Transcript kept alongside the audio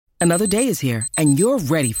Another day is here, and you're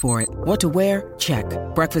ready for it. What to wear? Check.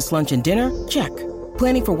 Breakfast, lunch, and dinner? Check.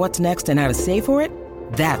 Planning for what's next and how to save for it?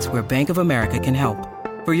 That's where Bank of America can help.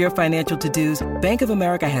 For your financial to-dos, Bank of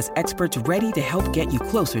America has experts ready to help get you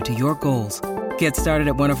closer to your goals. Get started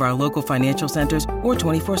at one of our local financial centers or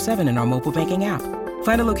 24/7 in our mobile banking app.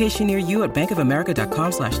 Find a location near you at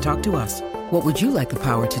bankofamerica.com/talktous. What would you like the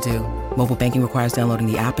power to do? Mobile banking requires downloading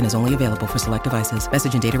the app and is only available for select devices.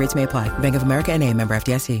 Message and data rates may apply. Bank of America N.A., member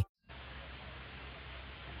FDIC.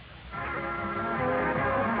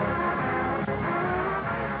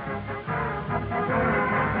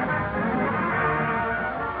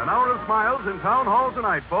 Smiles in Town Hall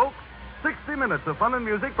tonight, folks. 60 minutes of fun and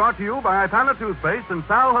music brought to you by Ipana Toothpaste and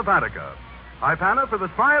Sal Hepatica. Ipana for the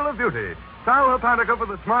smile of beauty. Sal Hepatica for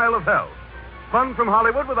the smile of health. Fun from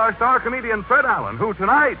Hollywood with our star comedian Fred Allen, who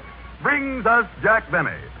tonight brings us Jack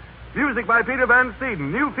Benny. Music by Peter Van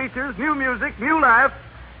Steeden. New features, new music, new laughs.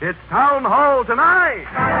 It's Town Hall tonight.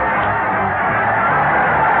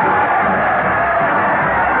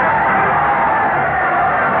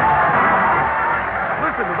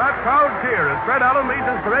 Crowd cheer as Fred Allen leads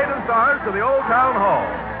his parade of stars to the old town hall.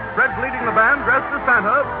 Fred's leading the band dressed as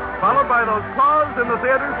Santa, followed by those claws in the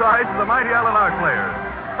theater size of the mighty Allen Art players.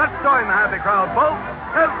 Let's join the happy crowd, folks.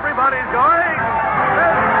 Everybody's going.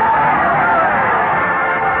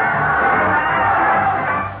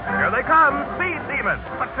 Here they come, Speed Demon.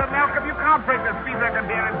 But, Sir Malcolm, you can't break the speed record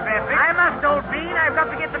here in traffic. I must, old bean. I've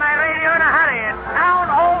got to get to my radio in a hurry. It's Town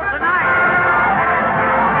Hall tonight.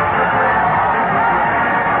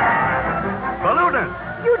 Balloonist.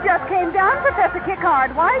 You just came down, Professor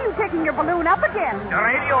Kickard. Why are you taking your balloon up again? The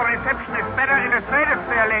radio reception is better in a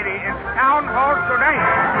fair lady. It's Town Hall tonight.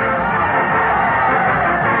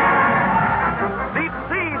 Deep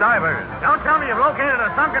sea divers. Don't tell me you've located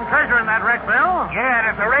a sunken treasure in that wreck, Bill. Yeah,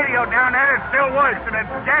 there's a radio down there that's still worse, and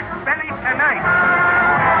it's Jack Benny tonight.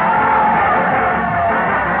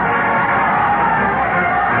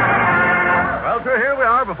 Well, sir, here we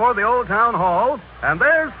are before the old town hall, and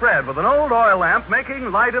there's Fred with an old oil lamp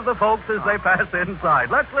making light of the folks as they pass inside.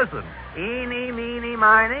 Let's listen. Eeny, meeny,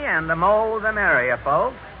 miny, and the more the merrier,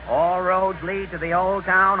 folks. All roads lead to the old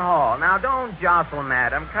town hall. Now, don't jostle,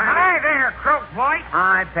 madam. Hi there, croak voice.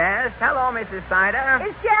 Hi, Pest. Hello, Mrs. Sider.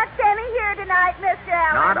 Is Jack Benny here tonight, Mr.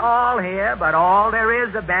 Allen? Not all here, but all there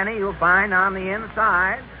is of Benny you'll find on the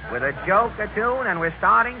inside. With a joke, a tune, and we're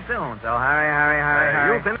starting soon. So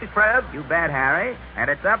hurry. You finished, Fred? You bet, Harry. And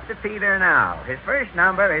it's up to Peter now. His first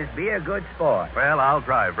number is Be a Good Sport. Well, I'll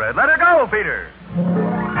try, Fred. Let her go, Peter.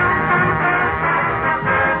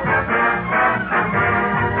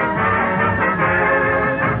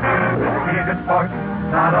 Be a good sport.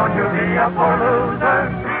 Now don't you be a poor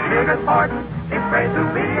loser. Be a good sport. It's great to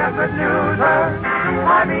be a good loser.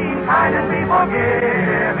 I mean, kind and be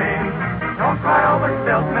forgiving. Don't cry over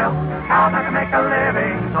spilt milk. How I can make a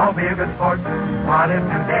living. So be a good sport. What if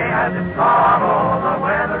today has its trouble? The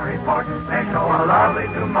weather report may show a lovely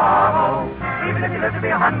tomorrow. Even if you live to be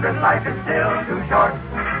 100, life is still too short.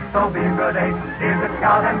 So be a good ace, be a good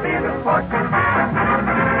scout, and be a good sport.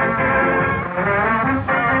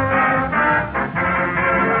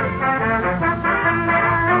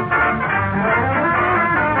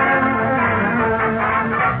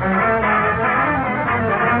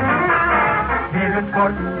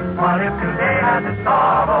 What if today has its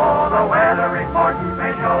sorrow? The weather report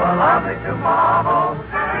may show a lovely tomorrow.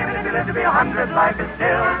 Even if you live to be 100, life is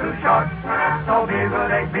still too short. So be a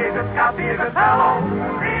good egg, be a good scout, be a good fellow,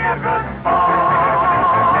 be a good sport.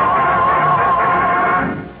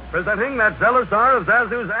 Presenting that zealous star of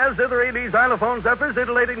Zazu's As Zither these xylophone zephyrs,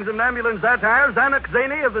 titillating somnambulant satire, Zanuck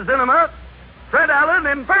Zaney of the cinema, Fred Allen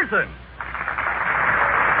in person.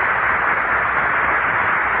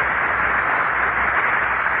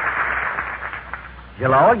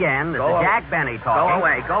 Hello again. This Go is Jack Benny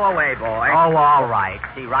talking. Go away, boy. Oh, all right.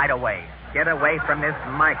 See, right away. Get away from this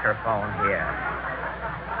microphone here.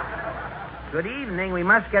 Good evening. We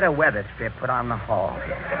must get a weather strip put on the hall.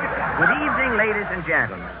 Good evening, ladies and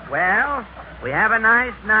gentlemen. Well, we have a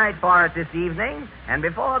nice night for it this evening, and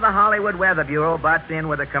before the Hollywood Weather Bureau butts in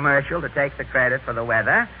with a commercial to take the credit for the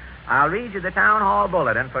weather, I'll read you the town hall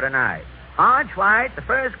bulletin for tonight. Hodge White, the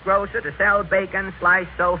first grocer to sell bacon sliced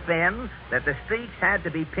so thin that the streaks had to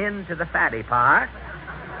be pinned to the fatty part.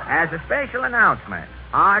 As a special announcement,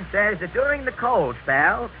 Hodge says that during the cold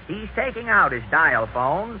spell, he's taking out his dial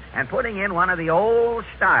phone and putting in one of the old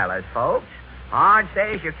stylers, folks. Hodge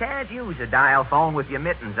says you can't use a dial phone with your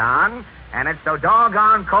mittens on, and it's so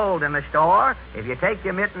doggone cold in the store, if you take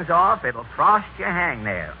your mittens off, it'll frost your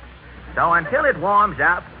hangnails. So until it warms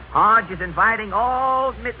up, Hodge is inviting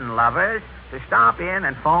all mitten lovers to stop in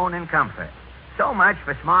and phone in comfort. So much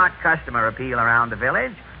for smart customer appeal around the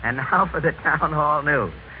village, and now for the town hall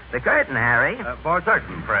news. The curtain, Harry. For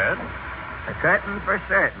certain, Fred. The curtain for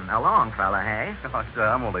certain. A long fella, hey? Oh, sir,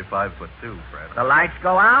 I'm only 5'2", Fred. The lights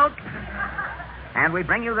go out, and we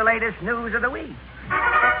bring you the latest news of the week.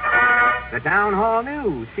 The town hall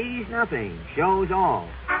news sees nothing, shows all.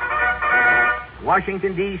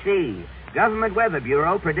 Washington, D.C. Government Weather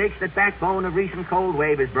Bureau predicts that backbone of recent cold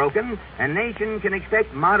wave is broken, and nation can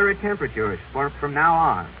expect moderate temperatures from now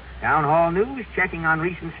on. Town hall news, checking on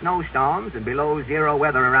recent snowstorms and below zero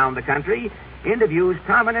weather around the country, interviews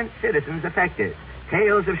prominent citizens affected.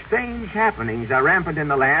 Tales of strange happenings are rampant in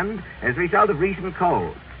the land as a result of recent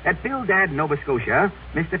cold. At Bildad, Nova Scotia,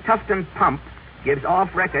 Mr. Tufton Pump gives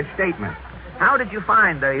off-record statement. How did you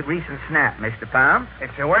find the recent snap, Mr. Pump?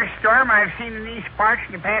 It's the worst storm I've seen in these parts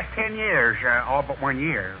in the past 10 years, all but 1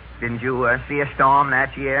 year. Didn't you see a storm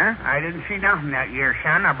that year? I didn't see nothing that year,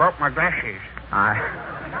 son. I broke my glasses.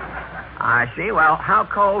 I see. Well, how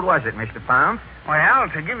cold was it, Mr. Pump? Well,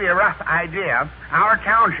 to give you a rough idea, our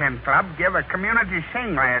Townshend Club gave a community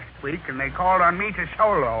sing last week, and they called on me to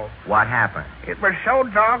solo. What happened? It was so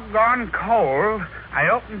doggone cold, I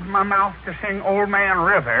opened my mouth to sing Old Man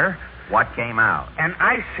River. What came out? An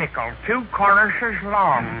icicle 2 choruses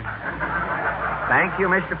long. Thank you,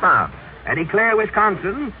 Mr. Pump. At Eau Claire,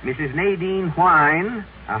 Wisconsin, Mrs. Nadine Whine,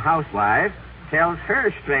 a housewife, tells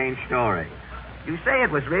her strange story. You say it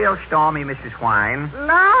was real stormy, Mrs. Whine.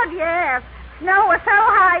 Lord, yes. Snow was so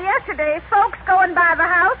high yesterday, folks going by the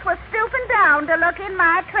house were stooping down to look in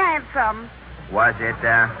my transom. Was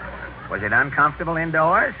it uncomfortable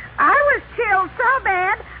indoors? I was chilled so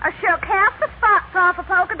bad, I shook half the spots off a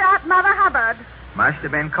polka dot Mother Hubbard. Must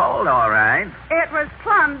have been cold, all right. It was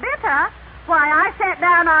plumb bitter. Why, I sat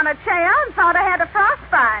down on a chair and thought I had a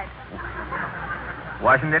frostbite.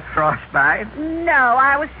 Wasn't it frostbite? No,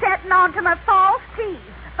 I was sitting onto my false teeth,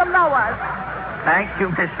 the lowers. Thank you,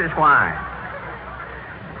 Mrs. Whine.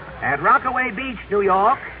 At Rockaway Beach, New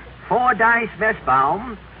York, 4 Dice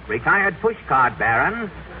Westbaum, retired pushcart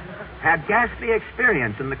baron, had ghastly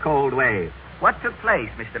experience in the cold wave. What took place,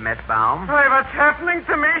 Mr. Messbaum? Why, what's happening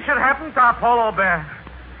to me should happen to a polo bear.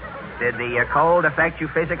 Did the cold affect you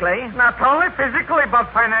physically? Not only physically,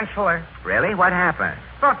 but financially. Really? What happened?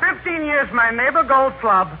 For 15 years, my neighbor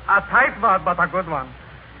Goldslub, a tightwad but a good one,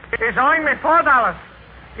 is owing me $4.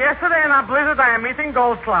 Yesterday in a blizzard, I am meeting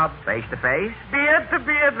Goldslub. Face to face? Beard to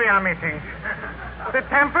beard, we are meeting. The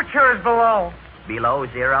temperature is below. Below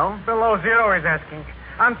zero? Below zero, he's asking.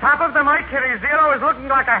 On top of the mercury, zero is looking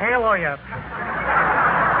like a halo yet.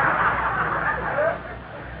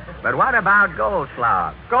 But what about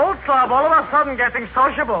Goldslub? Goldslub, all of a sudden getting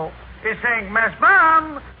sociable. He's saying, Miss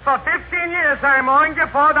Baum, for 15 years I'm owing you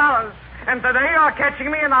 $4. And today you're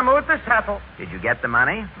catching me in a mood to settle. Did you get the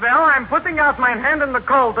money? Well, I'm putting out my hand in the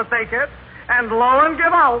cold to take it. And lo and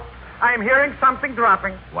give out, I'm hearing something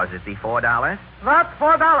dropping. Was it the $4? Not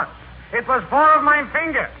 $4. It was 4 of my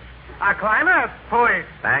fingers. A climate, please.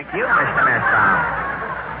 Thank you, Mr. Messbaum.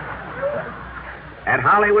 At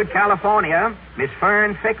Hollywood, California, Miss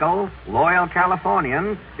Fern Fickle, loyal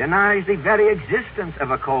Californian, denies the very existence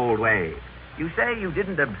of a cold wave. You say you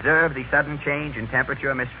didn't observe the sudden change in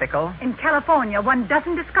temperature, Miss Fickle? In California, one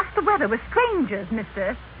doesn't discuss the weather with strangers,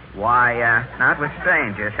 mister. Why, not with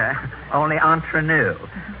strangers, huh? Only entre nous.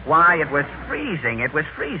 Why, it was freezing. It was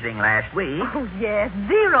freezing last week. Oh, yes,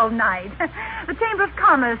 zero night. The Chamber of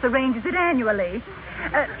Commerce arranges it annually.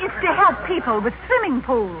 It's to help people with swimming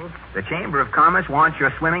pools. The Chamber of Commerce wants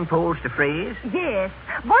your swimming pools to freeze? Yes.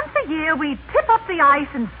 Once a year, we tip up the ice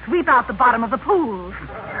and sweep out the bottom of the pools.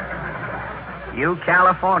 You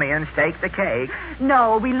Californians take the cake.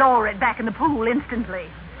 No, we lower it back in the pool instantly.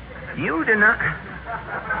 You deny...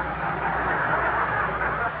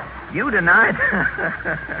 You denied...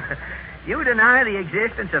 You deny the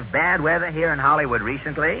existence of bad weather here in Hollywood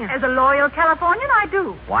recently? As a loyal Californian, I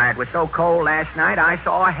do. Why, it was so cold last night, I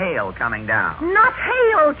saw a hail coming down. Not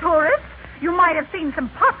hail, tourists. You might have seen some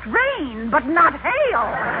puffed rain, but not hail.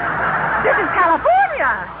 This is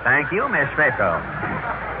California. Thank you, Miss Fickle.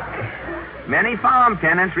 Many farm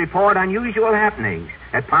tenants report unusual happenings.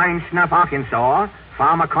 At Pine Snuff, Arkansas,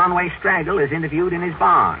 Farmer Conway Straggle is interviewed in his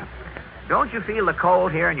barn. Don't you feel the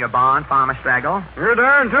cold here in your barn, Farmer Straggle? You're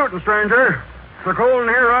darn tootin', stranger. It's so cold in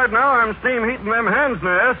here right now, I'm steam heating them hens'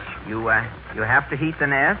 nests. You have to heat the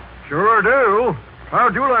nest? Sure do.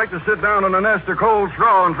 How'd you like to sit down in a nest of cold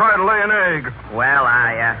straw and try to lay an egg? Well,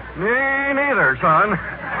 Me neither, son.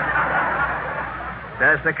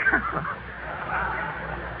 Does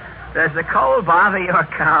the cold bother your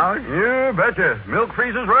cows? You betcha. Milk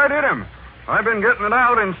freezes right in 'em. I've been getting it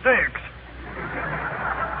out in sticks.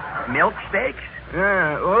 milk steaks?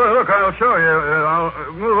 Yeah, well, look, I'll show you. I'll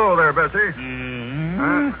move over there, Bessie.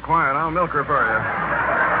 Quiet, I'll milk her for you.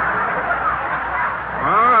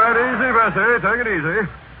 All right, easy, Bessie. Take it easy.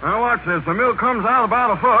 Now, watch this. The milk comes out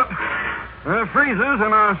about a foot, and it freezes,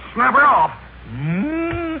 and I snap her off.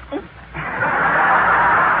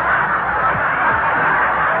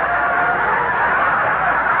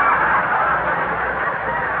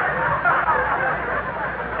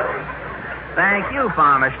 Thank you,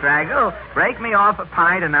 Farmer Straggle. Break me off a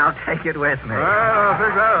pint, and I'll take it with me. I'll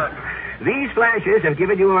pick that up. These flashes have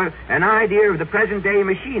given you an idea of the present-day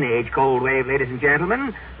machine-age cold wave, ladies and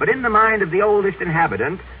gentlemen. But in the mind of the oldest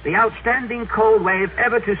inhabitant, the outstanding cold wave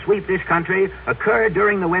ever to sweep this country occurred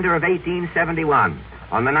during the winter of 1871.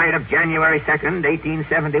 On the night of January 2nd,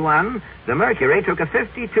 1871, the mercury took a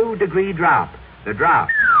 52-degree drop. The drop.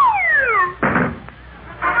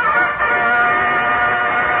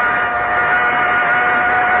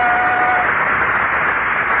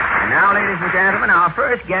 Ladies and gentlemen, our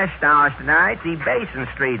first guest stars tonight, the Basin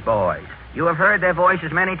Street Boys. You have heard their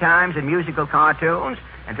voices many times in musical cartoons,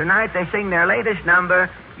 and tonight they sing their latest number,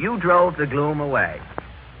 You Drove the Gloom Away.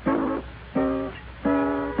 When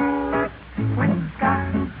the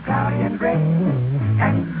sky's cloudy and gray,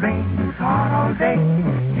 and the rain is hard all day,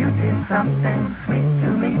 you did something sweet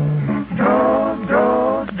to me. Drove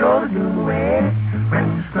the gloom away. When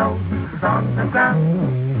the snow was on the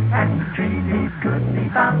ground, and the tree leaves couldn't be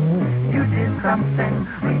found, you did something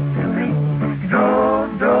sweet to me.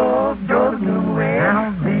 Drove the gloom away.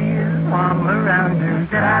 Now beers warm around you.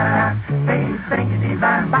 Da-da-da, baby, thank you,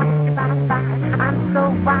 divine. Bye. I'm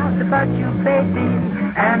so wild about you, baby,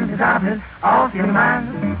 and the darkness off your mind.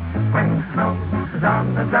 When the snow was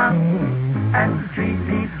on the ground, and the tree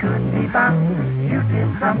leaves couldn't be found, you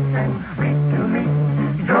did something sweet to me.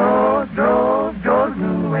 Drove the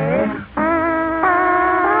gloom away.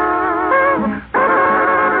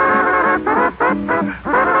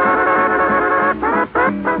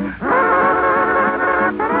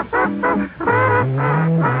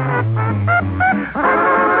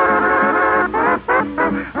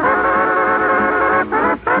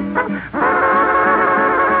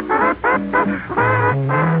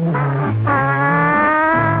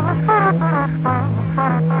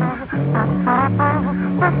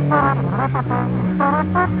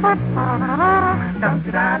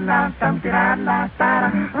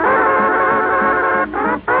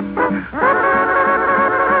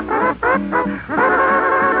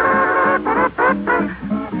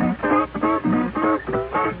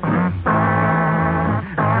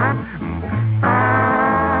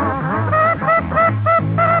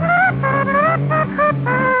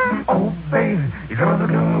 Oh, baby, you drove the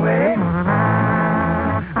gloom away.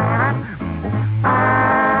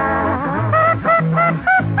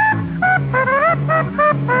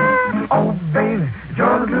 Oh, baby, you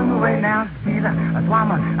drove the gloom away. Now, he's a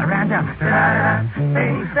swammer, a ran down. Da-da-da.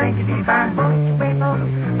 Baby, thank you, divine.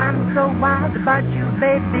 I'm so wild about you,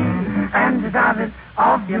 baby, and the darkness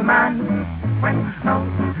off your mind. When the snow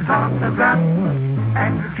is on the ground,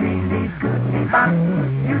 and the tree leaves couldn't be found,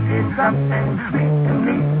 you did something sweet to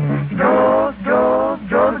me. Drove the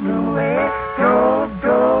gloom away. Drove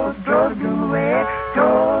the gloom away.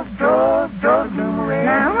 Drove the gloom away.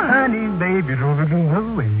 Now, honey, baby, drove the gloom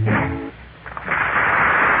away.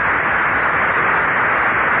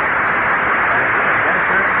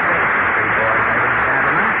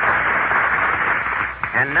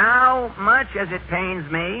 And now, much as it pains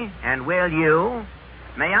me, and will you,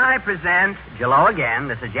 may I present... Hello again,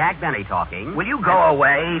 this is Jack Benny talking. Will you go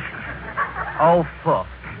away? Oh, fuck.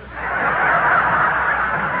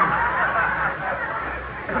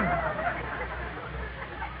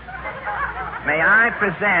 May I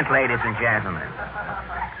present, ladies and gentlemen,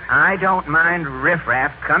 I don't mind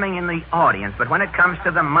riffraff coming in the audience, but when it comes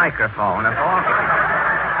to the microphone, of all...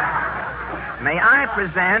 May I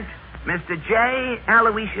present Mr. J.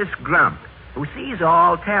 Aloysius Grump, who sees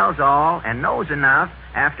all, tells all, and knows enough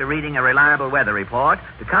after reading a reliable weather report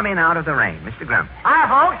to come in out of the rain. Mr. Grump. Hi,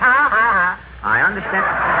 folks. Hi.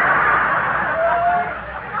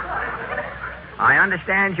 I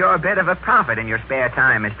understand you're a bit of a prophet in your spare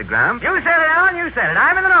time, Mr. Grump. You said it, Alan. You said it.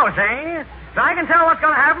 I'm in the know, see? So I can tell what's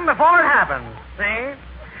going to happen before it happens, see?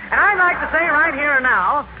 And I'd like to say right here and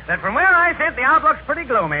now that from where I sit, the outlook's pretty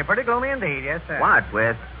gloomy indeed, yes, sir. What,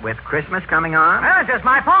 with Christmas coming on? Well, that's just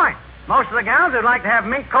my point. Most of the gals who'd like to have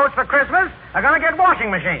mink coats for Christmas are going to get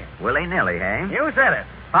washing machines. Willy-nilly, eh? You said it.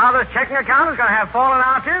 Father's checking account is going to have fallen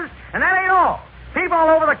arches, and that ain't all. People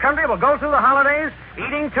all over the country will go through the holidays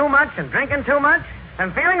eating too much and drinking too much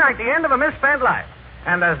and feeling like the end of a misspent life.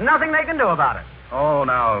 And there's nothing they can do about it. Oh,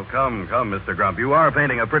 now, come, Mr. Grump. You are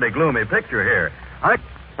painting a pretty gloomy picture here. I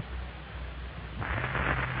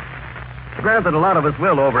grant that a lot of us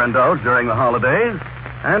will overindulge during the holidays,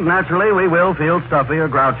 and naturally we will feel stuffy or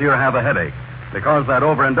grouchy or have a headache, because that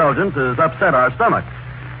overindulgence has upset our stomachs.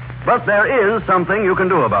 But there is something you can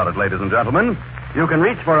do about it, ladies and gentlemen. You can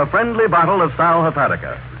reach for a friendly bottle of Sal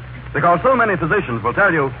Hepatica. Because so many physicians will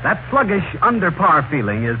tell you that sluggish, under-par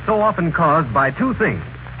feeling is so often caused by two things: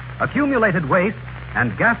 accumulated waste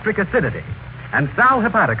and gastric acidity. And Sal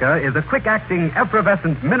Hepatica is a quick-acting,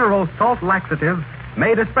 effervescent mineral salt laxative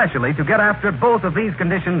made especially to get after both of these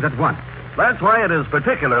conditions at once. That's why it is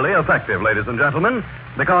particularly effective, ladies and gentlemen,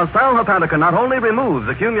 because Sal Hepatica not only removes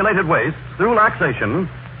accumulated waste through laxation,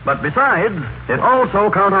 but besides, it also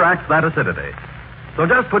counteracts that acidity. So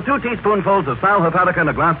just put 2 teaspoonfuls of Sal Hepatica in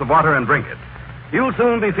a glass of water and drink it. You'll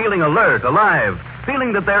soon be feeling alert, alive,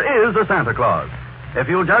 feeling that there is a Santa Claus. If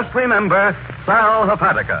you'll just remember Sal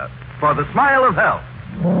Hepatica for the smile of health.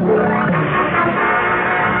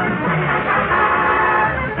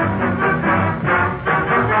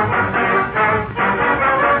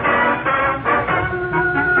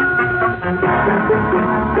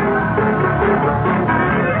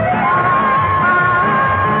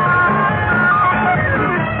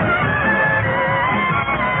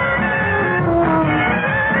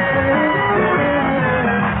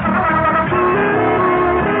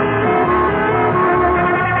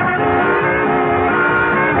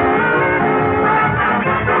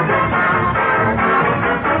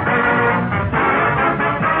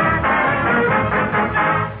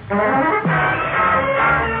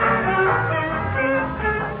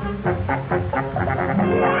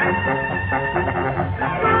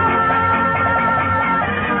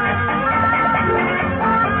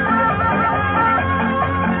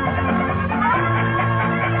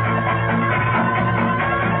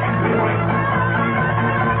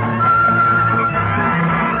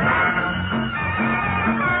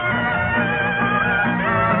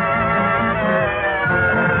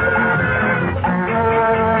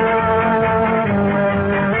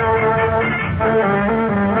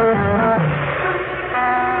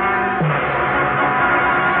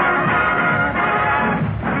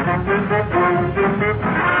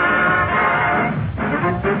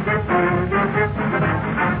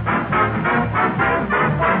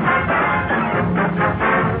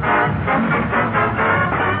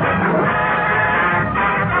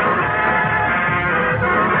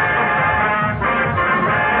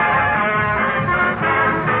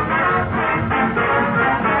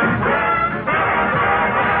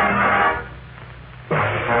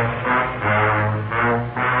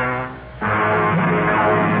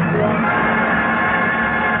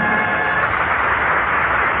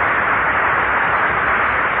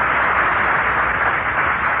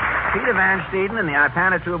 Peter Van Steeden and the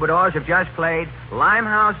Ipana Troubadours have just played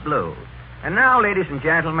Limehouse Blues. And now, ladies and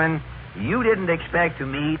gentlemen, you didn't expect to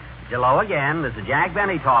meet... Hello again. This is Jack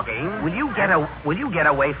Benny talking. Will you get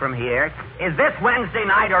away from here? Is this Wednesday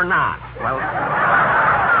night or not? Well...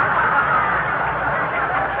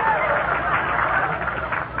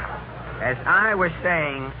 As I was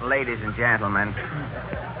saying, ladies and gentlemen,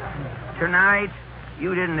 tonight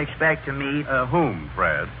you didn't expect to meet... Whom,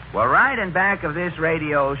 Fred? Well, right in back of this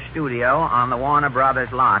radio studio on the Warner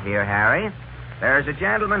Brothers lot here, Harry, there's a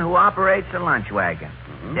gentleman who operates a lunch wagon.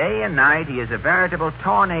 Mm-hmm. Day and night, he is a veritable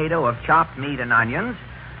tornado of chopped meat and onions,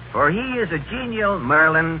 for he is a genial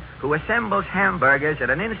Merlin who assembles hamburgers at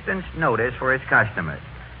an instant's notice for his customers.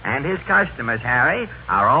 And his customers, Harry,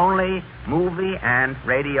 are only movie and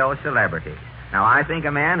radio celebrities. Now, I think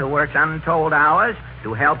a man who works untold hours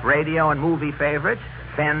to help radio and movie favorites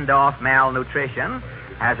fend off malnutrition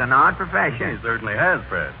has an odd profession. He certainly has,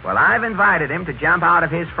 Fred. Well, I've invited him to jump out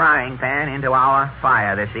of his frying pan into our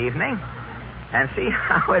fire this evening and see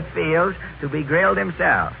how it feels to be grilled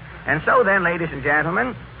himself. And so then, ladies and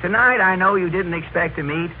gentlemen, tonight I know you didn't expect to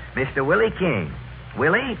meet Mr. Willie King.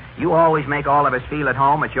 Willie, you always make all of us feel at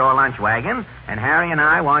home at your lunch wagon, and Harry and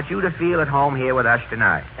I want you to feel at home here with us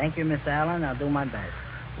tonight. Thank you, Mr. Allen. I'll do my best.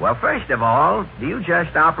 Well, first of all, do you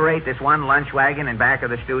just operate this one lunch wagon in back of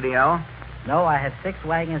the studio? No, I have 6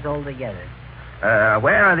 wagons altogether.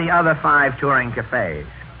 Where are the other 5 touring cafes?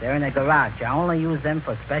 They're in the garage. I only use them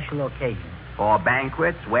for special occasions. For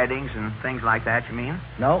banquets, weddings, and things like that, you mean?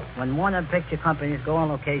 No, when Warner Picture companies go on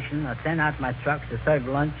location, I send out my trucks to serve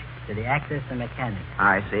lunch to the actors and mechanics.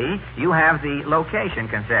 I see. You have the location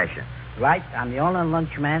concession. Right. I'm the only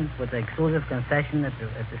lunchman with the exclusive concession at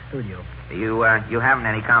the studio. You haven't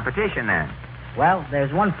any competition then? Well,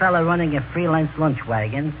 there's one fella running a freelance lunch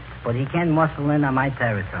wagon, but he can't muscle in on my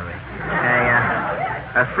territory.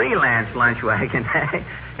 A freelance lunch wagon.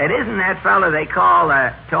 It isn't that fellow they call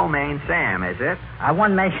Tomaine Sam, is it? I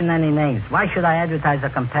won't mention any names. Why should I advertise a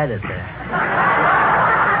competitor?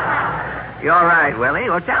 You're right, Willie.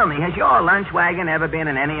 Well, tell me, has your lunch wagon ever been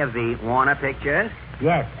in any of the Warner pictures?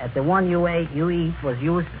 Yes, at the one you eat was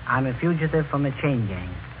used, I'm a fugitive from a chain gang.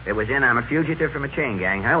 It was in I'm a fugitive from a chain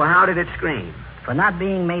gang, huh? Well, how did it scream? For not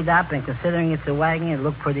being made up and considering it's a wagon, it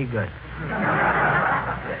looked pretty good.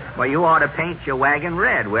 Well, you ought to paint your wagon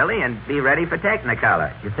red, Willie, and be ready for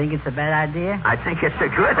Technicolor. You think it's a bad idea? I think it's a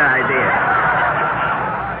good idea.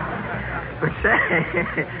 But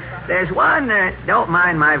say, there's one... don't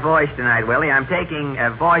mind my voice tonight, Willie. I'm taking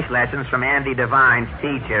voice lessons from Andy Devine's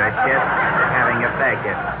teacher. It's just having effect.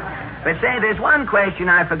 But say, there's one question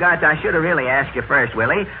I forgot I should have really asked you first,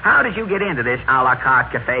 Willie. How did you get into this a la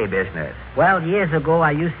carte cafe business? Well, years ago, I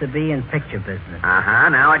used to be in picture business. Uh-huh.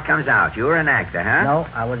 Now it comes out. You were an actor, huh? No,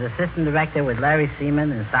 I was assistant director with Larry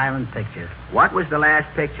Seaman in silent pictures. What was the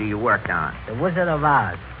last picture you worked on? The Wizard of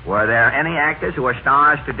Oz. Were there any actors who are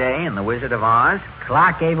stars today in The Wizard of Oz?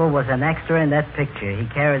 Clark Gable was an extra in that picture. He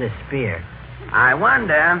carried a spear. I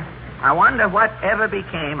wonder what ever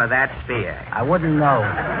became of that spear. I wouldn't know.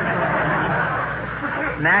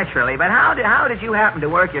 Naturally, but how did you happen to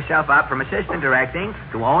work yourself up from assistant directing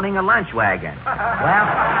to owning a lunch wagon?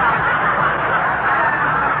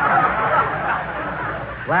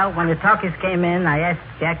 Well, when the talkies came in, I asked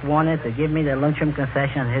Jack Warner to give me the lunchroom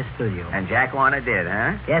concession at his studio. And Jack Warner did,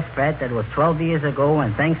 huh? Yes, Brett, that was 12 years ago,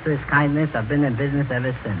 and thanks to his kindness, I've been in business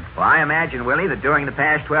ever since. Well, I imagine, Willie, that during the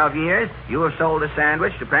past 12 years, you have sold a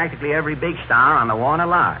sandwich to practically every big star on the Warner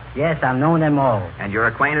lot. Yes, I've known them all. And you're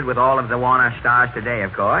acquainted with all of the Warner stars today,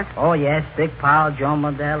 of course? Oh, yes, Dick Powell, Joan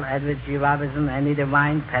Modell, Edward G. Robinson, Andy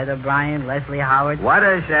Devine, Pat O'Brien, Leslie Howard. What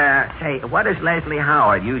does Leslie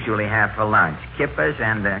Howard usually have for lunch? Kippers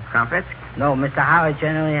and crumpets? No, Mr. Howard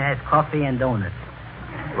generally has coffee and donuts.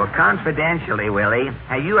 Well, confidentially, Willie,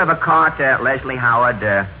 have you ever caught Leslie Howard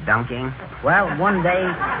dunking? Well, one day...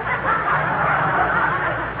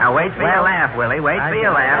 Now, wait for your laugh, Willie. Wait for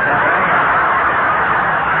your laugh.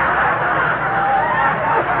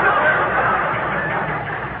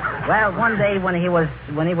 Well, one day when he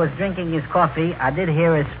was drinking his coffee, I did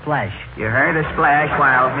hear a splash. You heard a splash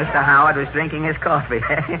while Mr. Howard was drinking his coffee.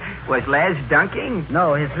 Was Les dunking?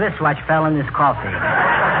 No, his wristwatch fell in his coffee.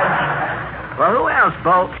 Well, who else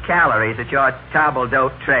bolts calories at your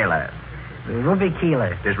table-d'hote trailer? Ruby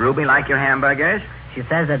Keeler. Does Ruby like your hamburgers? She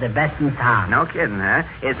says they're the best in town. No kidding, huh?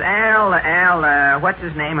 Is Al, what's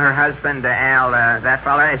his name, her husband, Al, that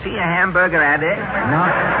fella, is he a hamburger addict?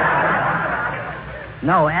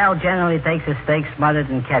 No, Al generally takes his steak smothered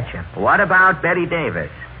in ketchup. What about Betty Davis?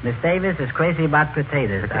 Miss Davis is crazy about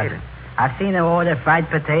potatoes. I've seen her order fried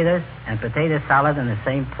potatoes and potato salad in the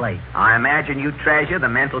same plate. I imagine you treasure the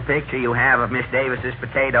mental picture you have of Miss Davis's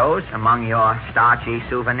potatoes among your starchy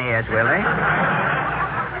souvenirs, Willie.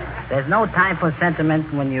 There's no time for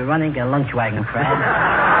sentiment when you're running a lunch wagon, Fred.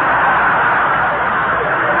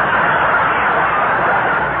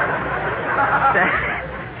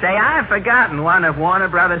 Say, I've forgotten one of Warner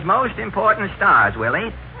Brothers' most important stars,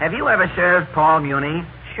 Willie. Have you ever served Paul Muni?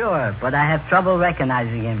 Sure, but I have trouble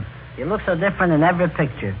recognizing him. He looks so different in every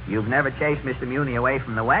picture. You've never chased Mr. Muni away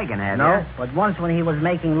from the wagon, have you? No, but once when he was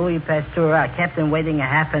making Louis Pasteur, I kept him waiting a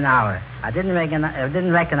half an hour. I didn't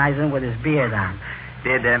recognize him with his beard on.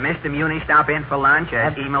 Did Mr. Muni stop in for lunch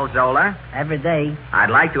at Emil Zola? Every day. I'd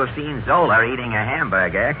like to have seen Zola eating a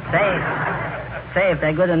hamburger. Say, if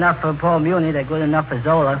they're good enough for Paul Muni, they're good enough for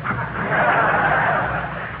Zola.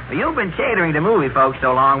 Well, you've been catering to movie folks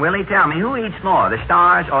so long, Willie. Tell me, who eats more, the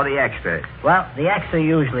stars or the extras? Well, the extra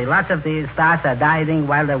usually. Lots of the stars are dieting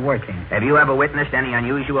while they're working. Have you ever witnessed any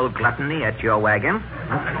unusual gluttony at your wagon?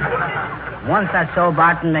 Once I saw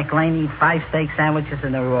Barton McLean eat 5 steak sandwiches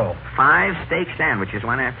in a row. 5 steak sandwiches?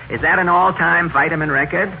 Is that an all-time vitamin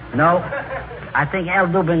record? No. I think Al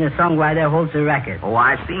Dubin, the songwriter, holds the record. Oh,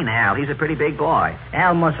 I've seen Al. He's a pretty big boy.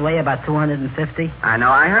 Al must weigh about 250. I know.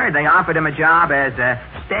 I heard they offered him a job as a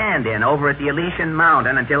stand-in over at the Elysian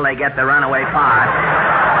Mountain until they get the runaway part.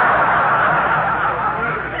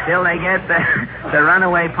 Till they get the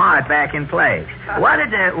runaway part back in place. What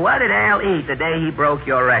did Al eat the day he broke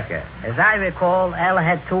your record? As I recall, Al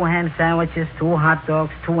had 2 ham sandwiches, 2 hot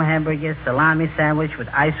dogs, 2 hamburgers, salami sandwich with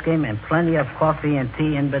ice cream, and plenty of coffee and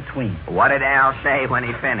tea in between. What did Al say when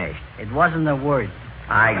he finished? It wasn't a word.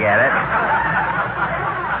 I get it.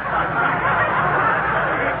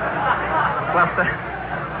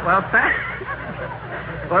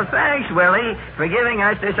 Well, thanks, Willie, for giving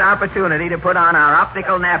us this opportunity to put on our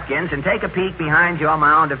optical napkins and take a peek behind your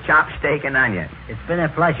mound of chopped steak and onion. It's been a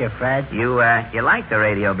pleasure, Fred. You like the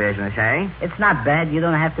radio business, eh? It's not bad. You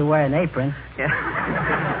don't have to wear an apron.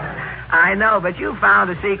 I know, but you found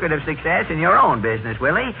the secret of success in your own business,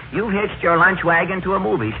 Willie. You hitched your lunch wagon to a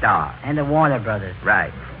movie star. And the Warner Brothers.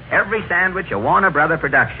 Right. Every sandwich a Warner Brother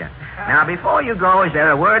production. Now, before you go, is there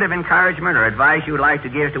a word of encouragement or advice you'd like to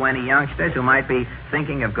give to any youngsters who might be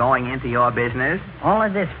thinking of going into your business? Only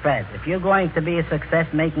this, Fred. If you're going to be a success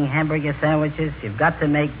making hamburger sandwiches, you've got to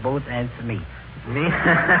make both ends meet. Meat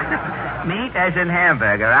as in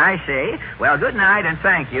hamburger, I see. Well, good night and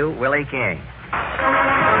thank you, Willie King.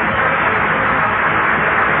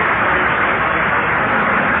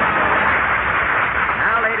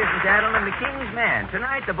 Gentlemen, the King's Men.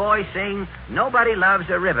 Tonight the boys sing Nobody Loves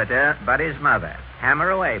a Riveter But His Mother.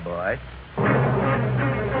 Hammer away, boys.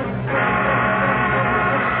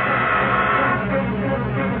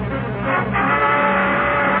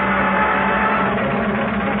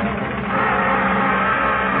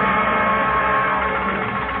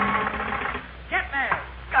 Get me!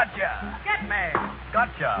 Gotcha! Get me!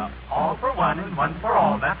 Gotcha! All for one and one for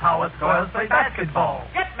all. That's how us girls play basketball.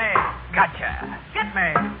 Get me! Gotcha! Get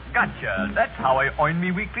me! Gotcha! That's how I earn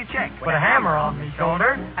me weekly check. With a hammer on me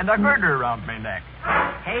shoulder and a girder around me neck.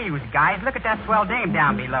 Hey, you guys, look at that swell dame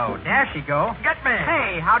down below. There she go. Get me!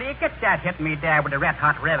 Hey, how do you get that hitting me there with a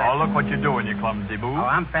red-hot rivet? Oh, look what you're doing, you clumsy boo. Oh,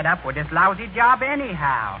 I'm fed up with this lousy job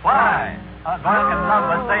anyhow. Why? A girl can love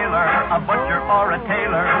a sailor, a butcher or a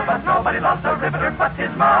tailor, but nobody loves a riveter but his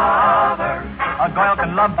mother. A girl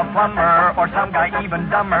can love a plumber or some guy even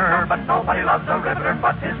dumber, but nobody loves a riveter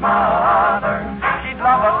but his mother. She'd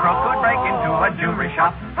love a crook who'd break into a jewelry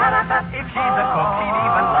shop. If she's a cook, she'd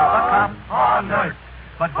even love a cop on earth.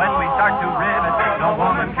 But when we start to rivet, no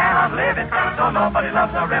woman cannot live it, so nobody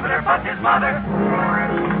loves a riveter but his mother.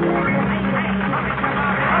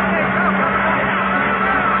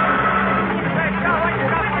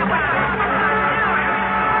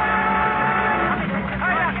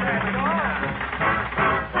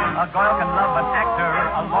 A girl can love an actor,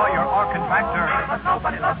 a lawyer or contractor, but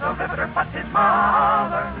nobody loves a riveter but his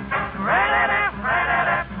mother.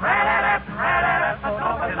 But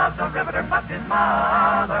nobody loves a riveter but his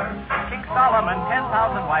mother. King Solomon,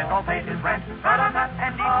 10,000 wives all paid his rent, and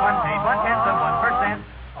each one paid 0.1%.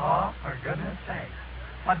 Oh, for goodness sake.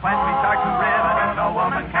 But when we start to rivet, no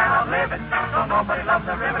woman cannot live it, so nobody loves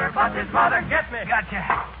a riveter but his mother. Get me! Gotcha!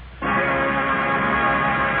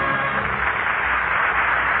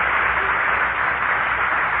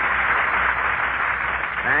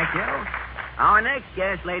 Thank you. Our next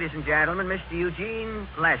guest, ladies and gentlemen, Mr. Eugene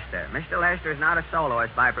Lester. Mr. Lester is not a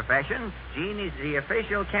soloist by profession. Gene is the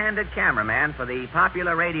official candid cameraman for the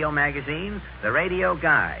popular radio magazine, The Radio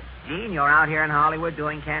Guide. Gene, you're out here in Hollywood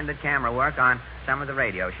doing candid camera work on some of the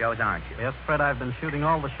radio shows, aren't you? Yes, Fred, I've been shooting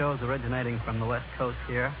all the shows originating from the West Coast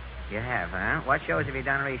here. You have, huh? What shows have you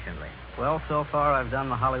done recently? Well, so far I've done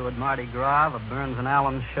the Hollywood Mardi Gras, the Burns and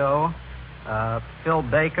Allen show, Phil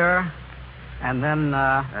Baker, and then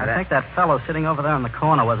I think that fellow sitting over there in the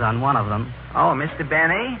corner was on one of them. Oh, Mr.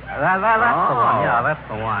 Benny? That's the one. Yeah, that's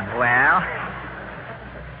the one. Well,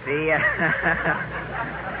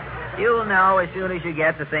 you'll know as soon as you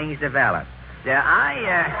get the things developed.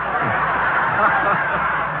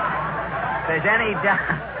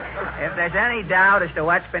 If there's any doubt as to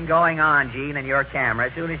what's been going on, Gene, in your camera,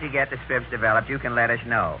 as soon as you get the scripts developed, you can let us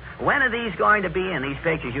know. When are these going to be in, these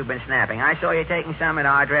pictures you've been snapping? I saw you taking some at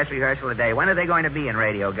our dress rehearsal today. When are they going to be in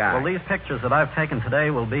Radio Guide? Well, these pictures that I've taken today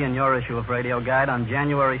will be in your issue of Radio Guide on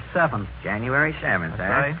January 7th. January 7th, That's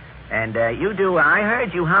huh? right. And I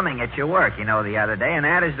heard you humming at your work, the other day, and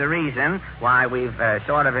that is the reason why we've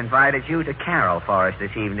sort of invited you to carol for us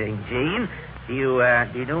this evening, Gene. Do you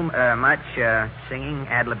do much singing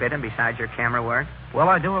ad libitum besides your camera work? Well,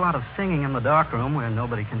 I do a lot of singing in the darkroom where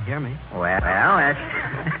nobody can hear me. Well, that's...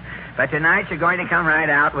 But tonight you're going to come right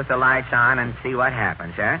out with the lights on and see what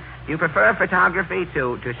happens, huh? Do you prefer photography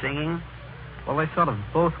to singing? Well, they sort of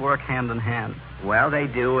both work hand in hand. Well, they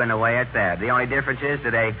do in a way at that. The only difference is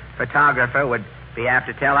that a photographer would be apt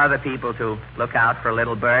to tell other people to look out for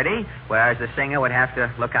little birdie, whereas the singer would have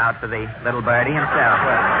to look out for the little birdie himself.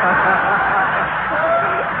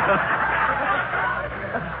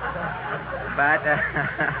 But,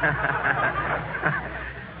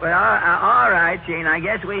 well, all right, Gene. I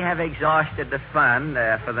guess we have exhausted the fun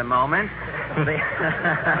for the moment.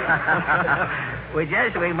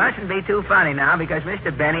 We mustn't be too funny now because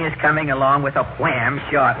Mr. Benny is coming along with a wham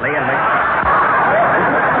shortly.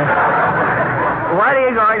 What are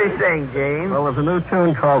you going to sing, Gene? Well, there's a new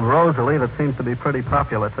tune called Rosalie that seems to be pretty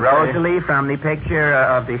popular today. Rosalie from the picture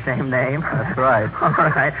of the same name? That's right. All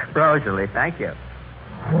right. Rosalie, thank you.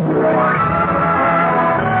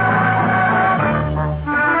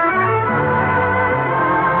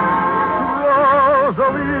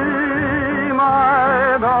 Rosalie,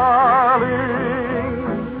 my darling,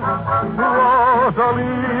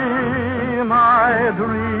 Rosalie, my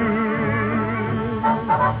dream,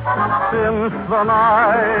 since the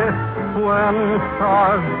night when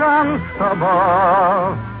stars danced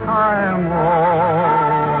above, I'm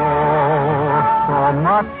so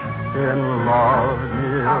much in love,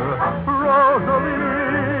 dear Rosalie,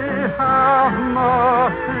 have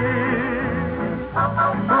mercy.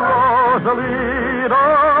 Rosalie,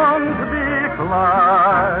 don't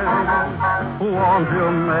decline. Won't you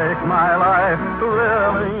make my life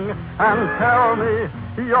thrilling and tell me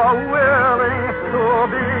you're willing to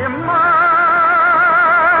be mine,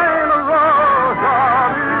 Rosalie,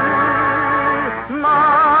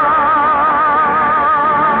 mine.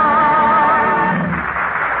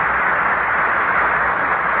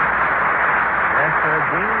 Lester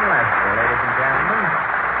Dean Lester, ladies and gentlemen.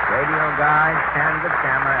 Radio guide, candid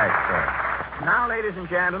camera expert. Now, ladies and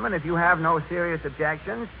gentlemen, if you have no serious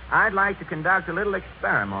objections, I'd like to conduct a little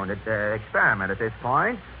experiment at this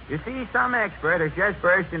point. You see, some expert has just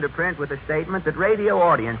burst into print with a statement that radio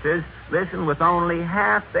audiences listen with only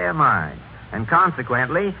half their minds, and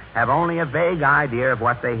consequently have only a vague idea of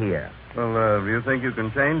what they hear. Well, you think you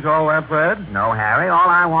can change all that, Fred? No, Harry. All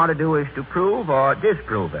I want to do is to prove or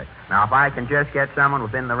disprove it. Now, if I can just get someone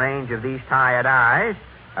within the range of these tired eyes...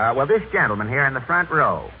 well, this gentleman here in the front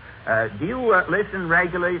row. Do you listen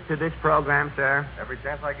regularly to this program, sir? Every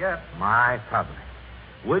chance I get. My public.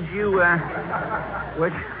 Would you,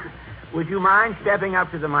 would you mind stepping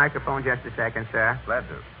up to the microphone just a second, sir? Glad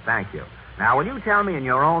to. Thank you. Now, will you tell me in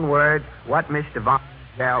your own words what Mr. Von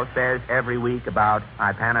Zell says every week about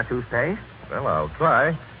Ipana toothpaste? Well, I'll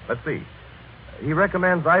try. Let's see. He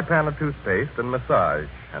recommends Ipana toothpaste and massage,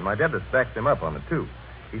 and my dentist backs him up on it, too.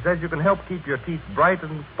 He says you can help keep your teeth bright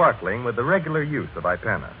and sparkling with the regular use of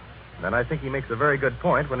Ipana. And then I think he makes a very good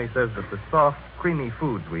point when he says that the soft, creamy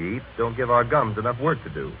foods we eat don't give our gums enough work to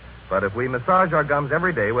do. But if we massage our gums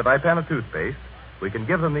every day with Ipana toothpaste, we can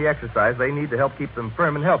give them the exercise they need to help keep them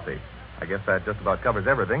firm and healthy. I guess that just about covers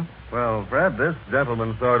everything. Well, Fred, this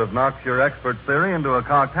gentleman sort of knocks your expert theory into a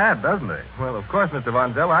cocked hat, doesn't he? Well, of course, Mr.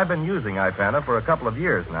 Von Zell, I've been using Ipana for a couple of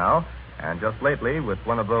years now. And just lately with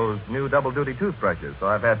one of those new double-duty toothbrushes, so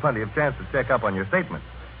I've had plenty of chance to check up on your statements.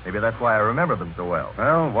 Maybe that's why I remember them so well.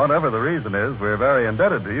 Well, whatever the reason is, we're very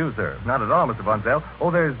indebted to you, sir. Not at all, Mr. Von Zell. Oh,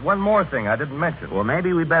 there's one more thing I didn't mention. Well,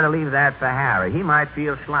 maybe we better leave that for Harry. He might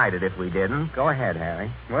feel slighted if we didn't. Go ahead,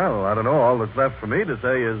 Harry. Well, I don't know. All that's left for me to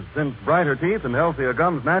say is since brighter teeth and healthier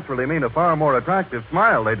gums naturally mean a far more attractive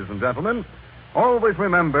smile, ladies and gentlemen, always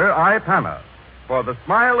remember Ipana for the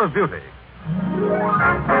smile of beauty.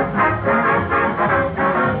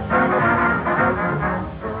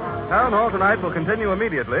 Town Hall tonight will continue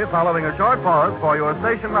immediately following a short pause for your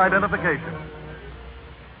station identification.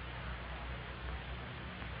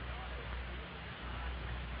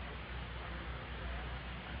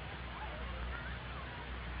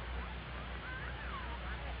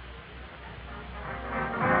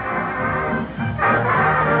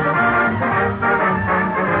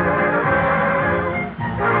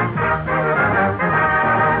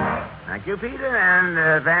 Peter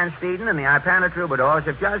and Van Steeden and the Ipana Troubadours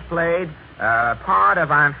have just played part of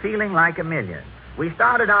I'm Feeling Like a Million. We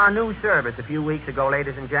started our new service a few weeks ago,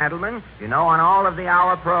 ladies and gentlemen. You know, on all of the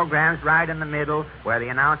hour programs, right in the middle, where the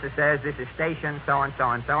announcer says this is station so-and-so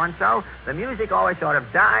and so-and-so, the music always sort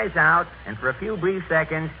of dies out, and for a few brief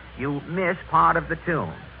seconds, you miss part of the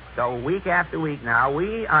tune. So week after week now,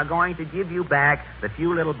 we are going to give you back the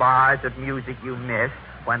few little bars of music you missed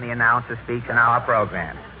when the announcer speaks in our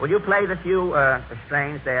program. Will you play the few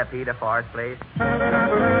strains there, Peter, for us, please?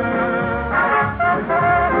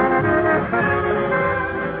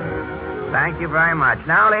 Thank you very much.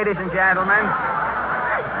 Now, ladies and gentlemen,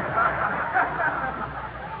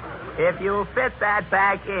 if you fit that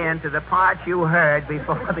back into the part you heard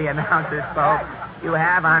before the announcer spoke, you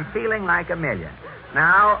have I'm Feeling Like a Million.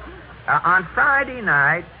 Now, on Friday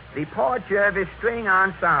night, the Port Jervis String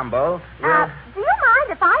Ensemble will... Do you mind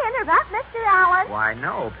if I interrupt, Mr. Allen? Why,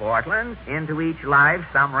 no, Portland. Into each life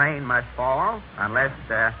some rain must fall,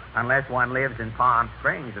 unless one lives in Palm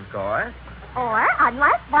Springs, of course. Or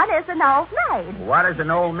unless one is an old maid. What has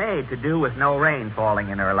an old maid to do with no rain falling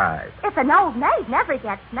in her life? If an old maid never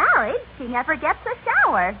gets married, she never gets a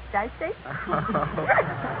shower, does she?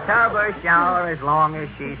 Tub or shower as long as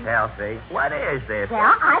she's healthy. What is this?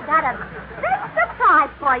 Well, I've got a big surprise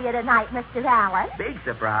for you tonight, Mr. Allen. Big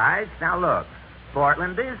surprise. Now, look,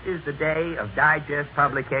 Portland, this is the day of digest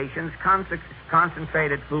publications,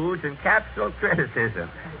 concentrated foods, and capsule criticism.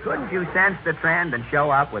 Couldn't you sense the trend and show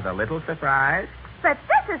up with a little surprise? But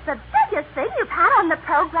this is the biggest thing you've had on the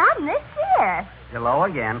program this year. Hello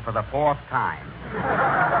again for the fourth time.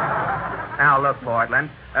 Now, look, Portland,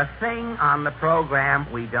 a thing on the program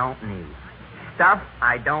we don't need. Stuff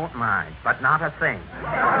I don't mind, but not a thing.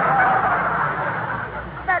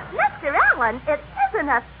 But, Mr. Allen, it isn't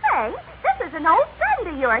a thing. This is an old friend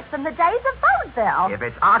of yours from the days of vaudeville. If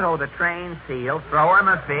it's Otto the trained seal, throw him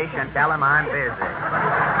a fish and tell him I'm busy.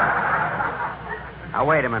 Now,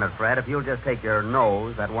 wait a minute, Fred. If you'll just take your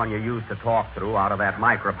nose, that one you used to talk through, out of that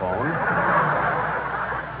microphone,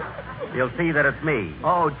 you'll see that it's me.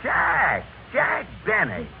 Oh, Jack. Jack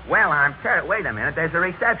Benny. Well, I'm terrible. Wait a minute. There's a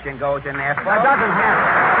reception goes in there. That doesn't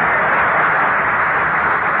happen.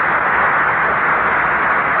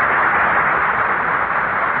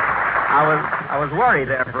 I was worried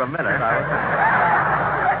there for a minute.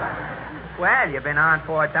 Well, you've been on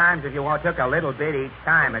 4 times. If you took a little bit each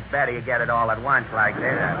time, it's better you get it all at once like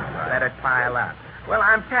this. Let it pile up. Well,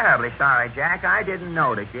 I'm terribly sorry, Jack. I didn't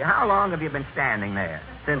notice you. How long have you been standing there?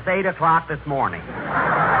 Since 8 o'clock this morning.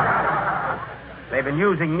 They've been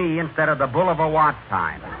using me instead of the Bolivar watch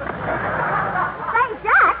time. Say,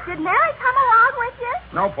 Jack, did Mary come along with you?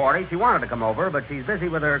 No, Porty. She wanted to come over, but she's busy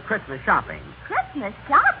with her Christmas shopping. Christmas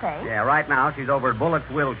shopping? Yeah, right now she's over at Bullett's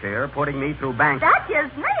Wilshire putting me through bank. That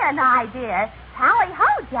gives me an idea. Tally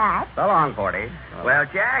ho, Jack. So long, Porty. Well,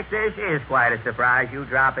 Jack, this is quite a surprise, you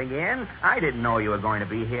dropping in. I didn't know you were going to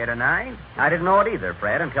be here tonight. I didn't know it either,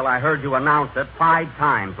 Fred, until I heard you announce it 5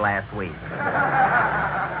 times last week.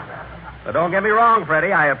 But don't get me wrong,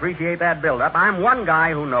 Freddie. I appreciate that build-up. I'm one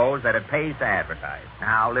guy who knows that it pays to advertise.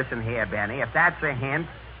 Now, listen here, Benny. If that's a hint,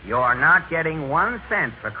 you're not getting 1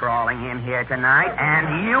 cent for crawling in here tonight,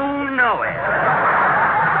 and you know it.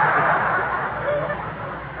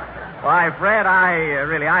 Why, Fred,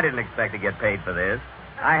 I didn't expect to get paid for this.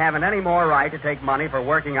 I haven't any more right to take money for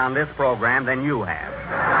working on this program than you have.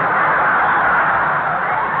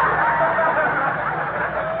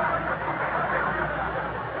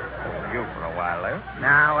 You for a while there.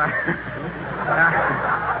 Now,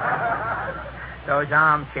 those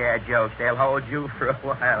armchair jokes, they'll hold you for a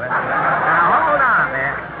while. Now, hold on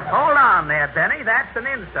there. Hold on there, Benny. That's an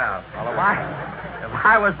insult. Well, if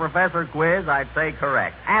I was Professor Quiz, I'd say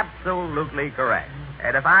correct. Absolutely correct.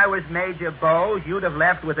 And if I was Major Bowes, you'd have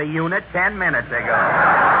left with a unit 10 minutes ago.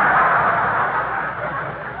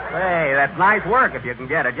 Hey, that's nice work if you can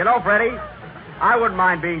get it. You know, Freddie, I wouldn't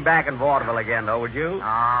mind being back in vaudeville again, though, would you?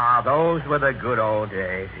 Ah, those were the good old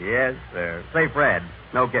days. Yes, sir. Say, Fred,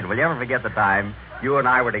 no kidding, will you ever forget the time you and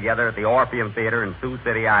I were together at the Orpheum Theater in Sioux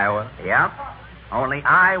City, Iowa? Yep. Only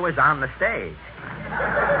I was on the stage.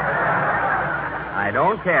 I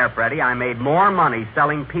don't care, Freddie. I made more money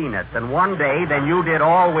selling peanuts in one day than you did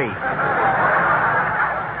all week.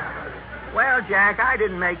 Well, Jack, I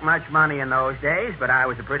didn't make much money in those days, but I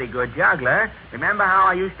was a pretty good juggler. Remember how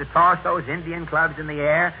I used to toss those Indian clubs in the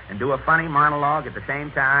air and do a funny monologue at the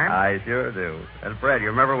same time? I sure do. And, Fred, you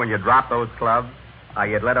remember when you dropped those clubs? How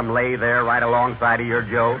you'd let them lay there right alongside of your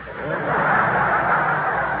joke?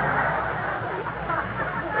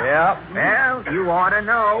 Yep. Well, you ought to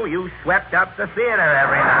know. You swept up the theater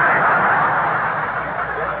every night.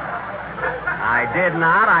 I did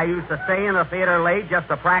not. I used to stay in the theater late just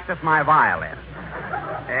to practice my violin.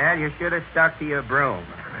 Well, you should have stuck to your broom.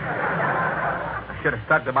 I should have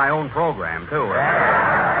stuck to my own program, too.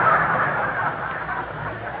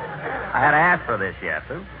 I had to ask for this yet,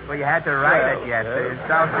 huh? Well, you had to write it yet to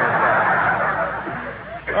insult yourself.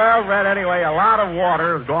 Well, Fred, anyway, a lot of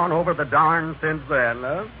water has gone over the Don since then,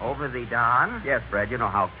 huh? Over the Don? Yes, Fred. You know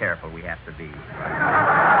how careful we have to be.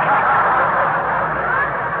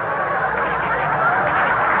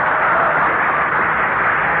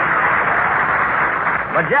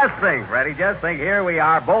 But just think, Freddie, just think. Here we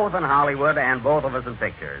are, both in Hollywood and both of us in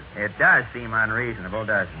pictures. It does seem unreasonable,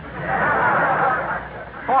 doesn't it?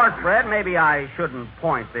 Of course, Fred, maybe I shouldn't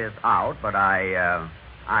point this out, but I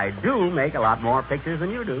do make a lot more pictures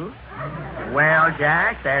than you do. Well,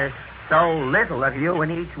 Jack, there's so little of you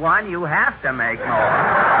in each one, you have to make more.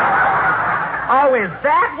 Oh, is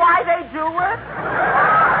that why they do it?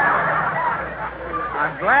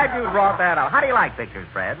 I'm glad you brought that up. How do you like pictures,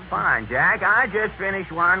 Fred? Fine, Jack. I just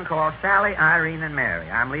finished one called Sally, Irene, and Mary.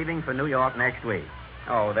 I'm leaving for New York next week.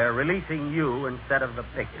 Oh, they're releasing you instead of the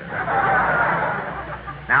picture.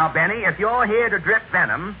 Now, Benny, if you're here to drip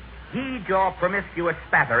venom, heed your promiscuous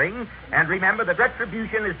spattering, and remember that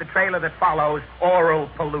retribution is the trailer that follows oral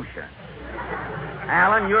pollution.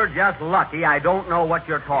 Alan, you're just lucky I don't know what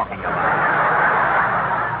you're talking about.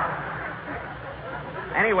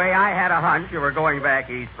 Anyway, I had a hunch you were going back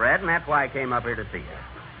east, Fred, and that's why I came up here to see you.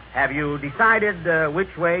 Have you decided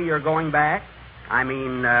which way you're going back? I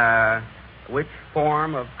mean, which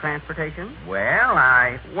form of transportation? Well,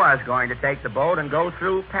 I was going to take the boat and go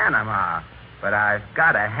through Panama, but I've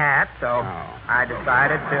got a hat, so I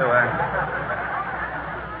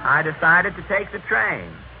decided to take the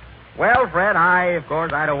train. Well, Fred, of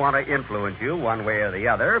course, I don't want to influence you one way or the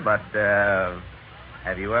other, but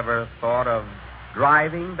have you ever thought of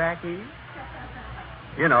driving back east?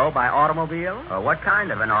 You know, by automobile? What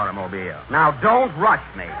kind of an automobile? Now, don't rush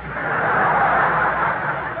me.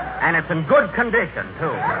 And it's in good condition,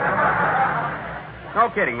 too. No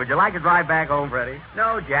kidding. Would you like to drive back home, Freddie?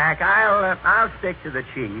 No, Jack. I'll stick to the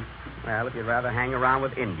chief. Well, if you'd rather hang around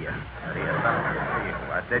with India.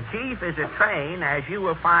 The chief is a train, as you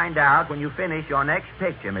will find out when you finish your next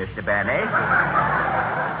picture, Mr. Benny.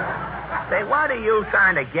 Say, what are you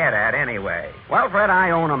trying to get at, anyway? Well, Fred,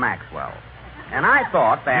 I own a Maxwell. And I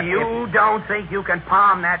thought that You don't think you can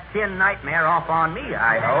palm that tin nightmare off on me,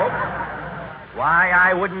 I hope. Why,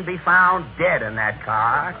 I wouldn't be found dead in that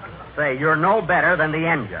car. Say, you're no better than the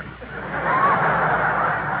engine.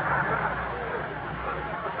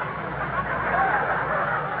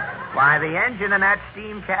 Why, the engine in that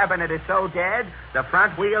steam cabinet is so dead, the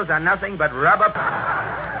front wheels are nothing but rubber.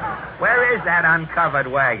 Where is that uncovered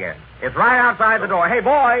wagon? It's right outside the door. Hey,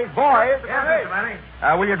 boys. Yes, Mr. Benny.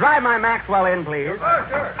 Will you drive my Maxwell in, please?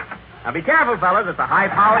 Sure. Now, be careful, fellas. It's a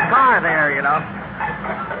high-powered car there, you know.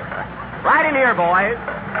 Right in here, boys.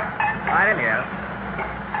 Right in here.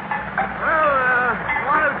 Well, you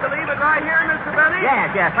want us to leave it right here, Mr. Benny?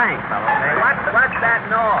 Yes, thanks, fellas. Hey, what's that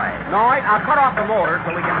noise? Noise? I'll cut off the motor so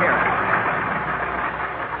we can hear it.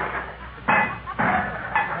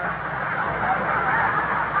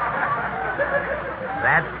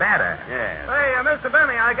 That's better. Yes. Hey, Mr.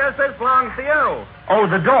 Benny, I guess this belongs to you. Oh,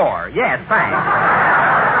 the door. Yes, thanks.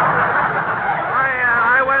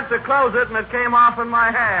 I went to close it, and it came off in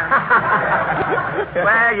my hand.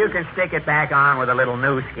 Well, you can stick it back on with a little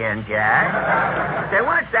new skin, Jack. Say,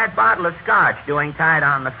 what's that bottle of scotch doing tied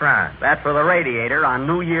on the front? That's for the radiator on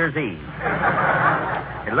New Year's Eve.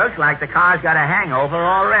 It looks like the car's got a hangover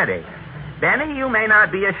already. Benny, you may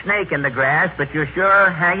not be a snake in the grass, but you're sure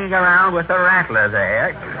hanging around with a rattler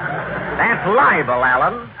there. That's libel,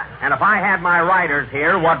 Alan. And if I had my writers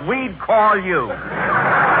here, what we'd call you.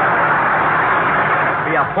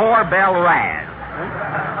 Be a four-bell raz.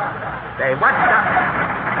 Say, what's the...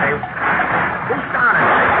 Say, who started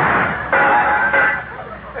it?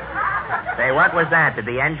 Say, what was that? Did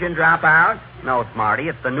the engine drop out? No, Smarty,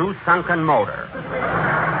 it's the new sunken motor.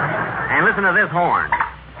 And listen to this horn.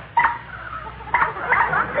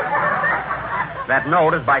 That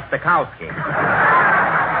note is by Stokowski.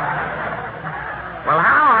 Well,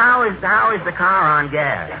 how is the car on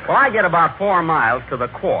gas? Well, I get about 4 miles to the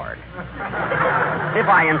quart. If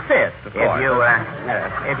I insist, of course.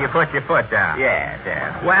 If you put your foot down. Yes.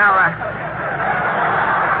 Well,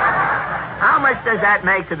 how much does that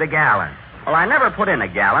make to the gallon? Well, I never put in a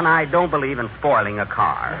gallon. I don't believe in spoiling a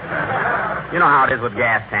car. You know how it is with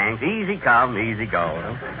gas tanks. Easy come, easy go.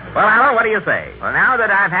 Well, Alan, what do you say? Well, now that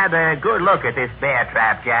I've had a good look at this bear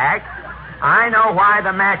trap, Jack, I know why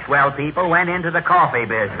the Maxwell people went into the coffee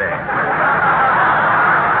business.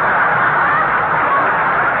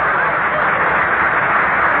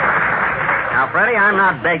 Now, Freddie, I'm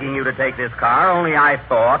not begging you to take this car, only I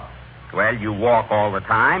thought, well, you walk all the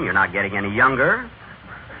time. You're not getting any younger.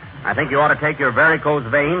 I think you ought to take your varicose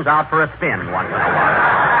veins out for a spin once in a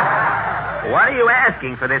while. What are you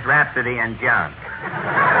asking for this Rhapsody and junk?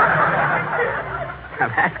 I'm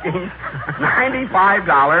asking $95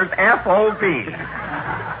 FOB.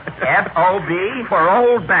 FOB? For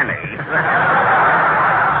old Benny.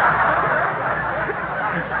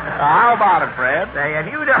 How about it, Fred? Say, if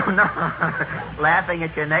you don't know, laughing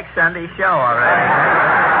at your next Sunday show already.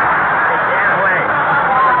 Can't wait.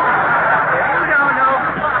 If you don't know...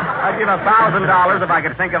 I'd give $1,000 if I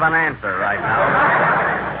could think of an answer right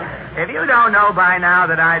now. If you don't know by now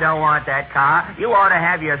that I don't want that car, you ought to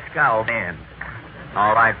have your skull in.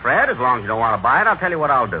 All right, Fred, as long as you don't want to buy it, I'll tell you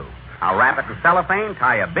what I'll do. I'll wrap it in cellophane,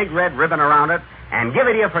 tie a big red ribbon around it, and give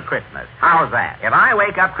it to you for Christmas. How's that? If I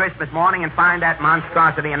wake up Christmas morning and find that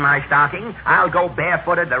monstrosity in my stocking, I'll go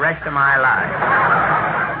barefooted the rest of my life.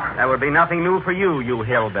 That would be nothing new for you, you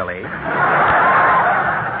hillbilly.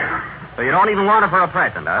 So you don't even want it for a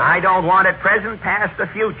present, huh? I don't want it present, past, the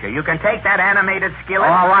future. You can take that animated skillet.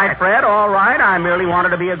 All right, Fred, all right. I merely wanted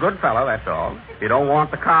to be a good fellow, that's all. You don't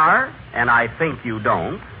want the car, and I think you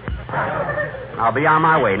don't. I'll be on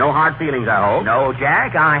my way. No hard feelings, I hope. No,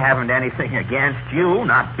 Jack, I haven't anything against you,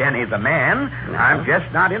 not Benny the man. I'm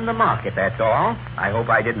just not in the market, that's all. I hope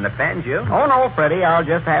I didn't offend you. Oh, no, Freddie, I'll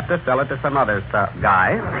just have to sell it to some other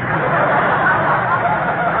guy.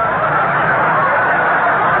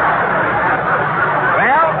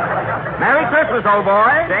 Well, Merry Christmas, old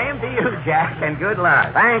boy. Same to you, Jack, and good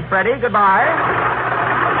luck. Thanks, Freddie. Goodbye.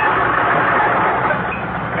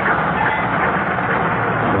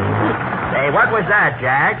 What was that,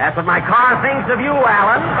 Jack? That's what my car thinks of you,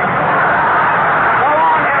 Alan. Go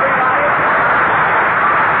on, everybody.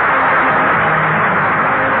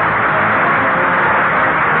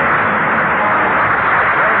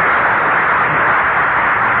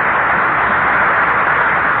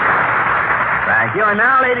 Thank you. And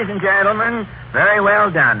now, ladies and gentlemen, very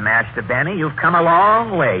well done, Master Benny. You've come a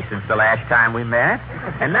long way since the last time we met.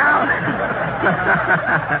 And now...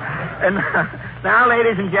 Now,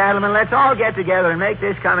 ladies and gentlemen, let's all get together and make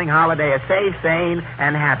this coming holiday a safe, sane,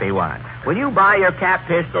 and happy one. When you buy your cap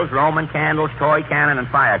pistols, Roman candles, toy cannon, and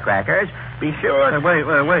firecrackers, be sure to...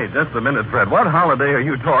 Wait, just a minute, Fred. What holiday are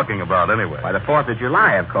you talking about, anyway? Why, the 4th of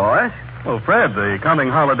July, of course. Well, Fred, the coming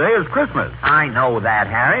holiday is Christmas. I know that,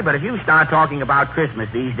 Harry, but if you start talking about Christmas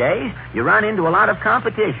these days, you run into a lot of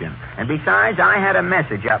competition. And besides, I had a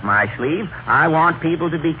message up my sleeve. I want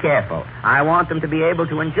people to be careful. I want them to be able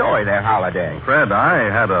to enjoy their holiday. Fred, I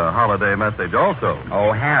had a holiday message also.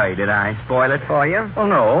 Oh, Harry, did I spoil it for you? Well,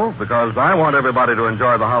 no, because I want everybody to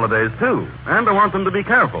enjoy the holidays, too. And I want them to be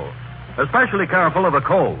careful. Especially careful of a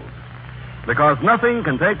cold. Because nothing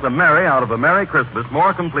can take the merry out of a Merry Christmas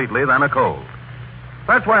more completely than a cold.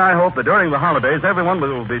 That's why I hope that during the holidays, everyone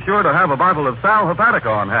will be sure to have a bottle of Sal Hepatica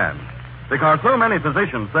on hand. Because so many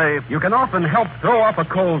physicians say you can often help throw off a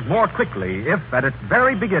cold more quickly if, at its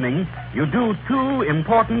very beginning, you do two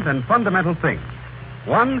important and fundamental things.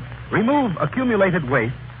 One, remove accumulated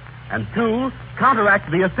waste, and two, counteract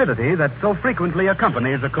the acidity that so frequently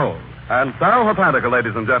accompanies a cold. And Sal Hepatica,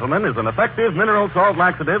 ladies and gentlemen, is an effective mineral salt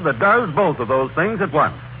laxative that does both of those things at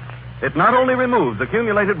once. It not only removes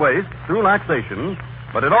accumulated waste through laxation,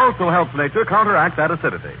 but it also helps nature counteract that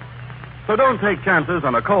acidity. So don't take chances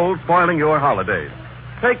on a cold spoiling your holidays.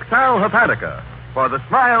 Take Sal Hepatica for the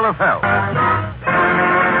smile of health.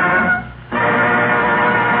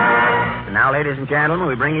 Now, ladies and gentlemen,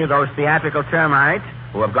 we bring you those theatrical termites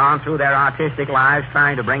who have gone through their artistic lives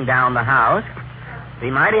trying to bring down the house. The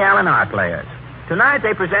Mighty Allen Art Players. Tonight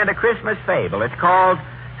they present a Christmas fable. It's called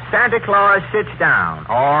Santa Claus Sits Down,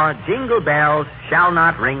 or Jingle Bells Shall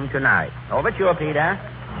Not Ring Tonight. Over to you, Peter.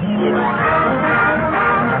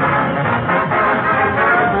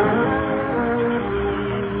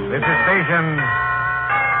 This is station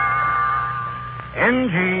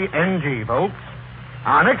NGNG, folks.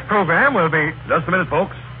 Our next program will be... Just a minute,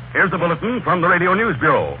 folks. Here's a bulletin from the Radio News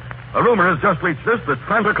Bureau. A rumor has just reached us that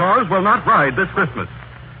Santa Claus will not ride this Christmas.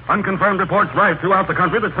 Unconfirmed reports ride throughout the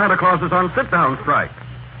country that Santa Claus is on sit-down strike.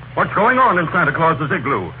 What's going on in Santa Claus's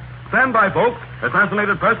igloo? Stand by, folks.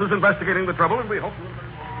 Assassinated Press is investigating the trouble, and we hope...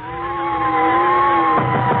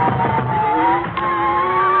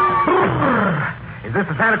 Is this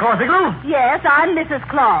the Santa Claus igloo? Yes, I'm Mrs.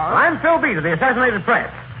 Claus. I'm Phil Beat of the Assassinated Press.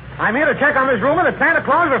 I'm here to check on this rumor that Santa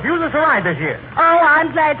Claus refuses to ride this year. Oh,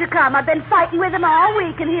 I'm glad to come. I've been fighting with him all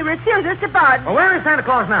week, and he refuses to budge. Well, where is Santa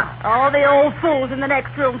Claus now? Oh, the old fool's in the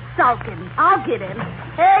next room sulking. I'll get him.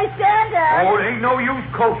 Hey, Santa. Oh, it ain't no use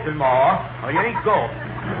coaxing, Ma. Or you ain't go.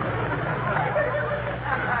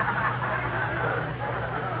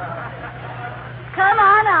 Come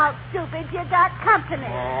on out, stupid. You got company.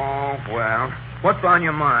 Oh, well. What's on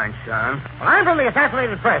your mind, son? Well, I'm from the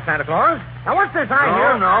Assassinated Press, Santa Claus. Now, what's this I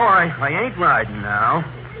hear? No, I ain't riding now.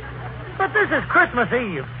 But this is Christmas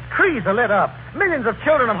Eve. Trees are lit up. Millions of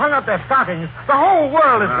children have hung up their stockings. The whole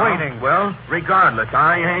world is waiting. Well, regardless,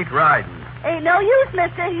 I ain't riding. Ain't no use,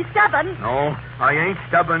 mister. He's stubborn. No, I ain't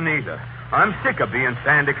stubborn neither. I'm sick of being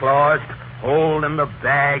Santa Claus, holding the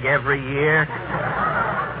bag every year.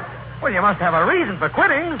 Well, you must have a reason for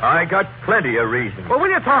quitting. I got plenty of reasons. Well, will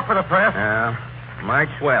you talk for the press? Yeah, might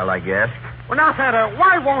swell, I guess. Well, now, Santa,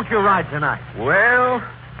 why won't you ride tonight? Well,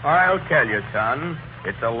 I'll tell you, son.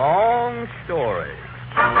 It's a long story.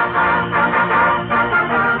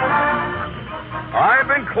 I've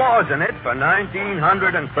been clausing it for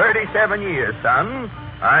 1937 years, son.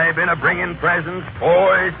 I've been a-bringing presents,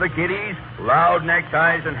 toys for kiddies, loud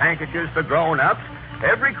neckties and handkerchiefs for grown-ups,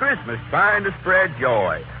 every Christmas trying to spread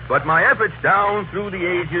joy. But my efforts down through the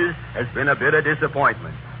ages has been a bit of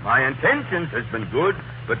disappointment. My intentions has been good,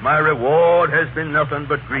 but my reward has been nothing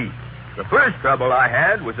but grief. The first trouble I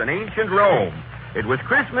had was in ancient Rome. It was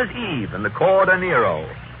Christmas Eve in the court of Nero.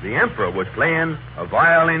 The emperor was playing a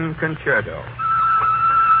violin concerto.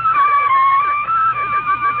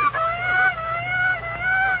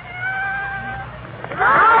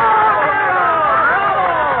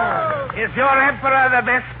 Is your emperor the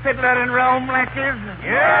best fiddler in Rome, Letches?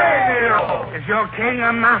 Yea, Nero. Is your king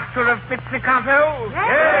a master of pizzicato?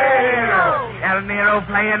 Yea, Nero. Shall Nero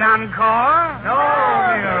play an encore? No,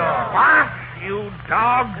 Nero. What, you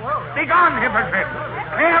dog? Begone, hypocrite.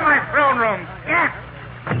 Clear my throne room. Yes.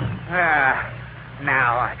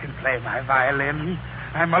 Now I can play my violin.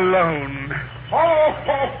 I'm alone.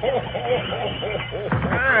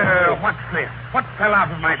 What's this? What fell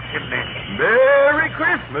out of my chimney? Merry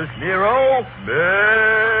Christmas, Nero.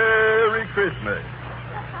 Merry Christmas.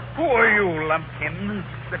 Who are you, Lumpkin?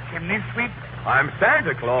 The chimney sweep? I'm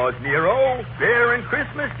Santa Claus, Nero, bearing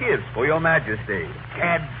Christmas gifts for your majesty.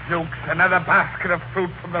 Gadzooks, another basket of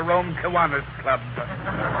fruit from the Rome Kiwanis Club.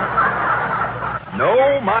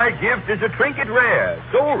 No, my gift is a trinket rare.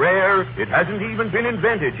 So rare, it hasn't even been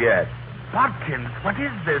invented yet. Bodkins, what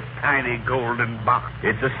is this tiny golden box?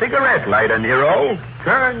 It's a cigarette lighter, Nero.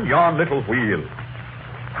 Turn yon little wheel.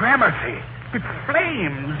 Gramercy, it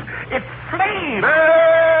flames. It flames.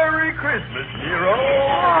 Merry Christmas, Nero.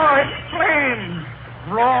 Oh, it flames.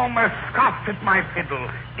 Rome has scoffed at my fiddle.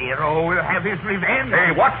 Nero will have his revenge.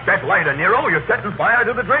 Hey, watch that lighter, Nero. You're setting fire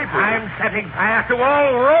to the drapery. I'm setting fire to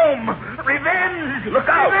all Rome. Revenge. Look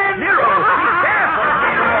out. Revenge. Nero, be careful,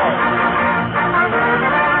 Nero.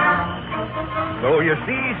 So you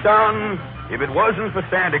see, son, if it wasn't for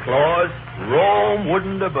Santa Claus, Rome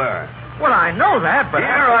wouldn't have burned. Well, I know that, but... Here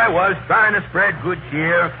I was trying to spread good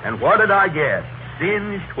cheer, and what did I get?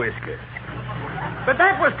 Singed whiskers. But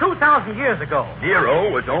that was 2,000 years ago. Nero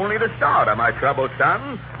was only the start of my trouble,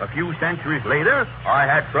 son. A few centuries later, I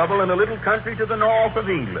had trouble in a little country to the north of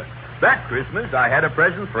England. That Christmas, I had a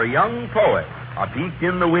present for a young poet. I peeked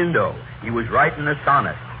in the window. He was writing a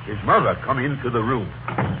sonnet. His mother come into the room.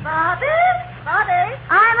 Bobby?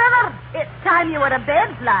 Hi, Mother. It's time you were to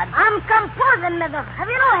bed, lad. I'm composing, Mother. Have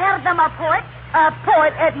you not heard of a poet? A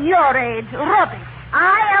poet at your age, Robbie.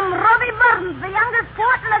 I am Robbie Burns, the youngest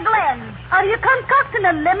poet in the Glen. Are you concocting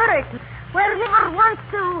a limerick? Where never wants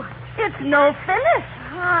to... It's no finish.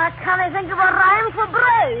 Can I think of a rhyme for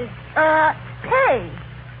brave? Pay.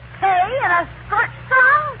 Pay in a Scotch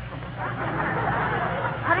song?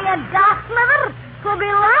 Are you daft, Mother? We'll be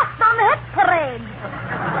last on the hit parade.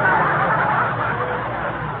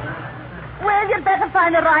 Well, you'd better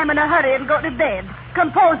find a rhyme in a hurry and go to bed.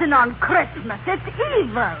 Composing on Christmas. It's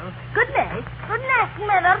evil. Good night. Good night,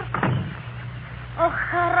 Mother. Oh,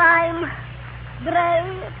 a rhyme.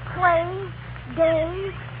 Bray, play, day,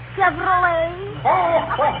 Chevrolet.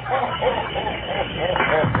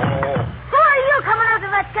 Who are you coming out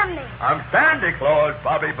of that chimney? I'm Santa Claus,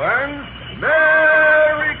 Bobby Burns.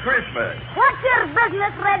 Merry Christmas. What's your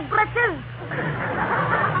business, Red Britches?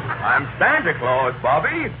 I'm Santa Claus,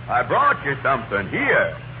 Bobby. I brought you something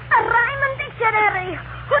here. A rhyming dictionary.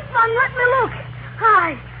 Which one? Let me look.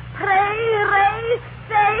 Hi. Pray, ray,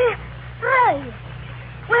 say, stray.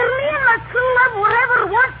 Where me and my true love wherever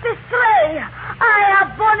wants to stray. I, a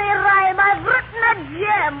bonny rhyme, I've written a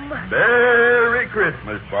gem. Merry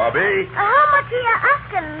Christmas, Bobby. How much are you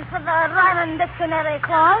asking for the rhyming dictionary,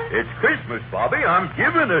 Claus? It's Christmas, Bobby. I'm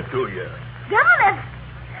giving it to you. Giving it?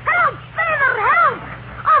 Help, Feather, help!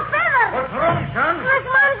 Oh, Feather! What's wrong, son? This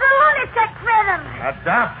man's a lunatic, Feather. A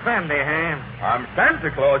daft Sandy, Ham. I'm Santa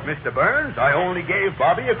Claus, Mr. Burns. I only gave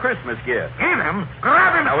Bobby a Christmas gift. Give him?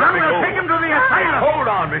 Grab him, Now, son. let me We'll go. take him to the asylum. Hold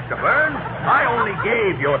on, Mr. Burns. I only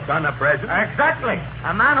gave your son a present. Exactly.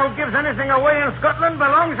 A man who gives anything away in Scotland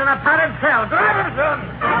belongs in a padded cell. Grab him, son.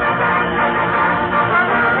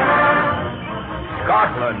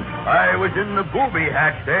 Scotland. I was in the booby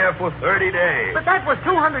hatch there for 30 days. But that was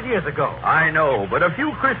 200 years ago. I know, but a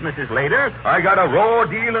few Christmases later, I got a raw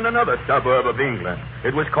deal in another suburb of England.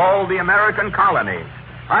 It was called the American Colony.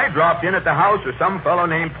 I dropped in at the house of some fellow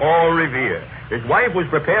named Paul Revere. His wife was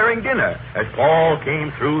preparing dinner as Paul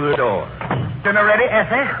came through the door. Dinner ready,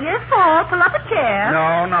 Effie? Yes, Paul. Pull up a chair.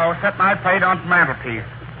 No. Set my plate on the mantelpiece.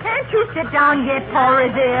 Can't you sit down yet, Paul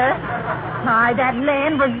Revere? My, that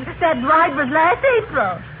ride was last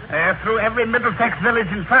April. Through every Middlesex village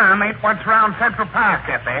and farm ain't what's round Central Park,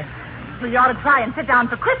 Effie. Well, you ought to try and sit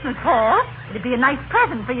down for Christmas, Paul. It'd be a nice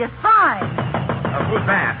present for your spy. Who's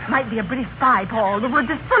that? Might be a British spy, Paul. The woods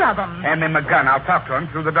is full of them. Hand me my gun. I'll talk to him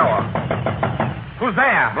through the door. Who's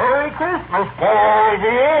there? Merry Christmas, Paul,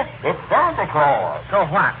 dear. It's Santa Claus. So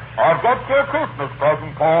what? I've got your Christmas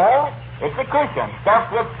present, Paul. It's a cushion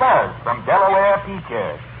stuffed with fuzz from Delaware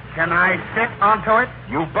peaches. Can I sit onto it?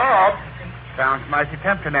 You bet. Sounds mighty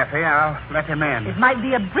tempting, Effie. I'll let him in. It might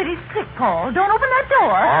be a British trick, Paul. Don't open that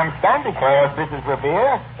door. I'm Santa Claus, Mrs.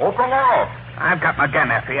 Revere. Open up. I've got my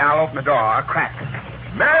gun, Effie. I'll open the door. I'll crack.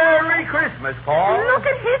 Merry Christmas, Paul. Look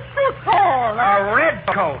at his suit, Paul. A red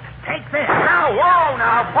coat. Take this. Now, whoa,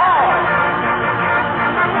 now, Paul.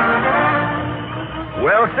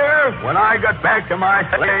 Well, sir, when I got back to my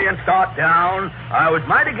sleigh and start down, I was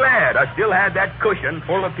mighty glad I still had that cushion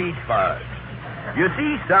full of peach fuzz. You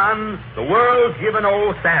see, son, the world's given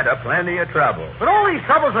old Santa plenty of trouble. But all these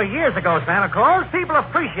troubles were years ago, Santa Claus. People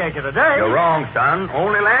appreciate you today. You're wrong, son.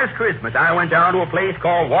 Only last Christmas I went down to a place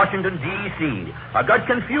called Washington, D.C. I got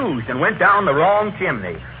confused and went down the wrong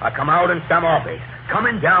chimney. I come out in some office.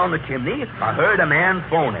 Coming down the chimney, I heard a man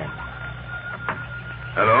phoning.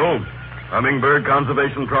 Hello. Hummingbird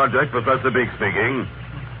Conservation Project, Professor Beek speaking.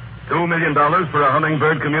 $2 million for a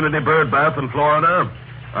hummingbird community bird bath in Florida.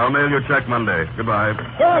 I'll mail your check Monday. Goodbye. Here,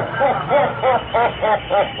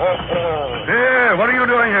 what are you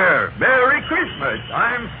doing here? Merry Christmas.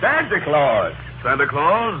 I'm Santa Claus. Santa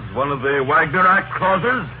Claus? One of the Wagner Act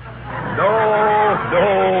clauses?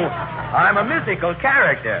 No. I'm a mythical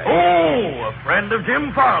character. Oh, a friend of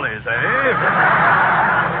Jim Farley's, eh?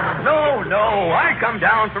 No. I come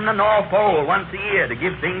down from the North Pole once a year to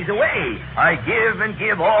give things away. I give and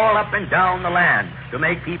give all up and down the land to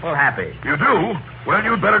make people happy. You do? Well,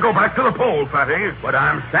 you'd better go back to the pole, Fatty. But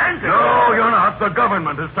I'm Santa. No, you're not. The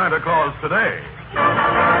government is Santa Claus today.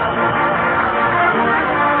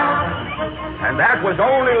 And that was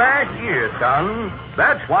only last year, son.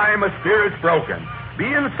 That's why my spirit's broken.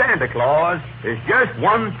 Being Santa Claus is just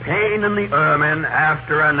one pain in the ermine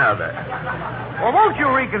after another. Well, won't you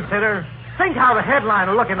reconsider? Think how the headline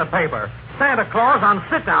will look in the paper. Santa Claus on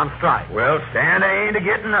sit-down strike. Well, Santa ain't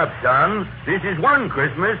a-getting up, son. This is one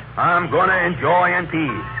Christmas I'm going to enjoy in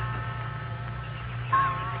peace.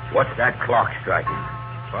 What's that clock striking?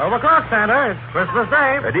 12 o'clock, Santa. It's Christmas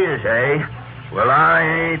Day. It is, eh? Well, I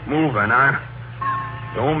ain't moving. I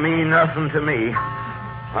don't mean nothing to me.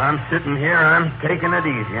 I'm sitting here. I'm taking it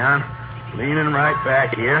easy. I'm leaning right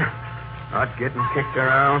back here. Not getting kicked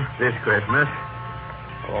around this Christmas.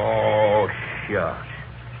 Oh, shucks.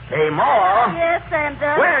 Hey, Ma. Yes,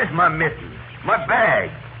 Santa? Where's my mittens? My bag?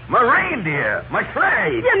 My reindeer? My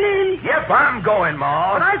sleigh? You mean? Yep, I'm going,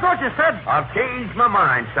 Ma. But I thought you said... I've changed my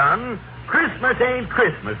mind, son. Christmas ain't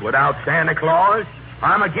Christmas without Santa Claus.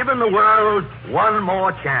 I'm a-giving the world one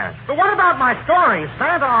more chance. But what about my story,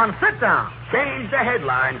 Santa on sit-down? Change the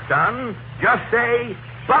headline, son. Just say,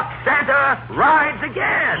 Buck Santa rides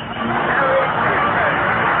again. Merry Christmas.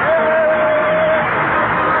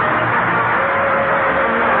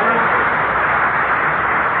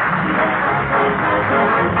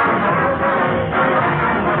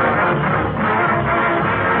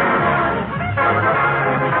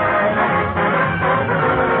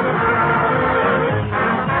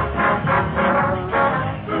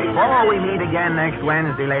 Before we meet again next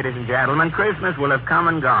Wednesday, ladies and gentlemen, Christmas will have come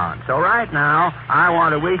and gone. So right now, I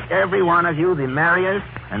want to wish every one of you the merriest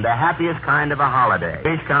and the happiest kind of a holiday.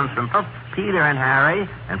 This comes from Peter and Harry,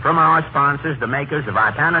 and from our sponsors, the makers of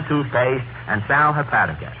Ipana toothpaste and Sal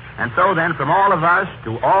Hepatica. And so then, from all of us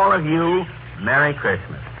to all of you, Merry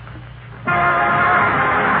Christmas.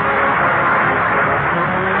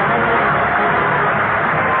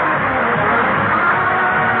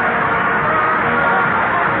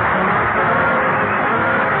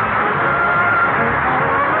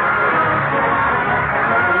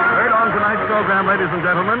 Ladies and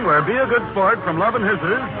gentlemen, where Be a Good Sport from Love and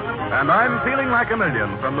Hisses, and I'm Feeling Like a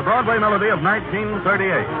Million from the Broadway melody of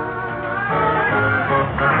 1938.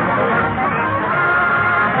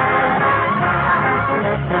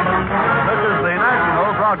 This is the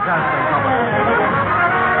National Broadcasting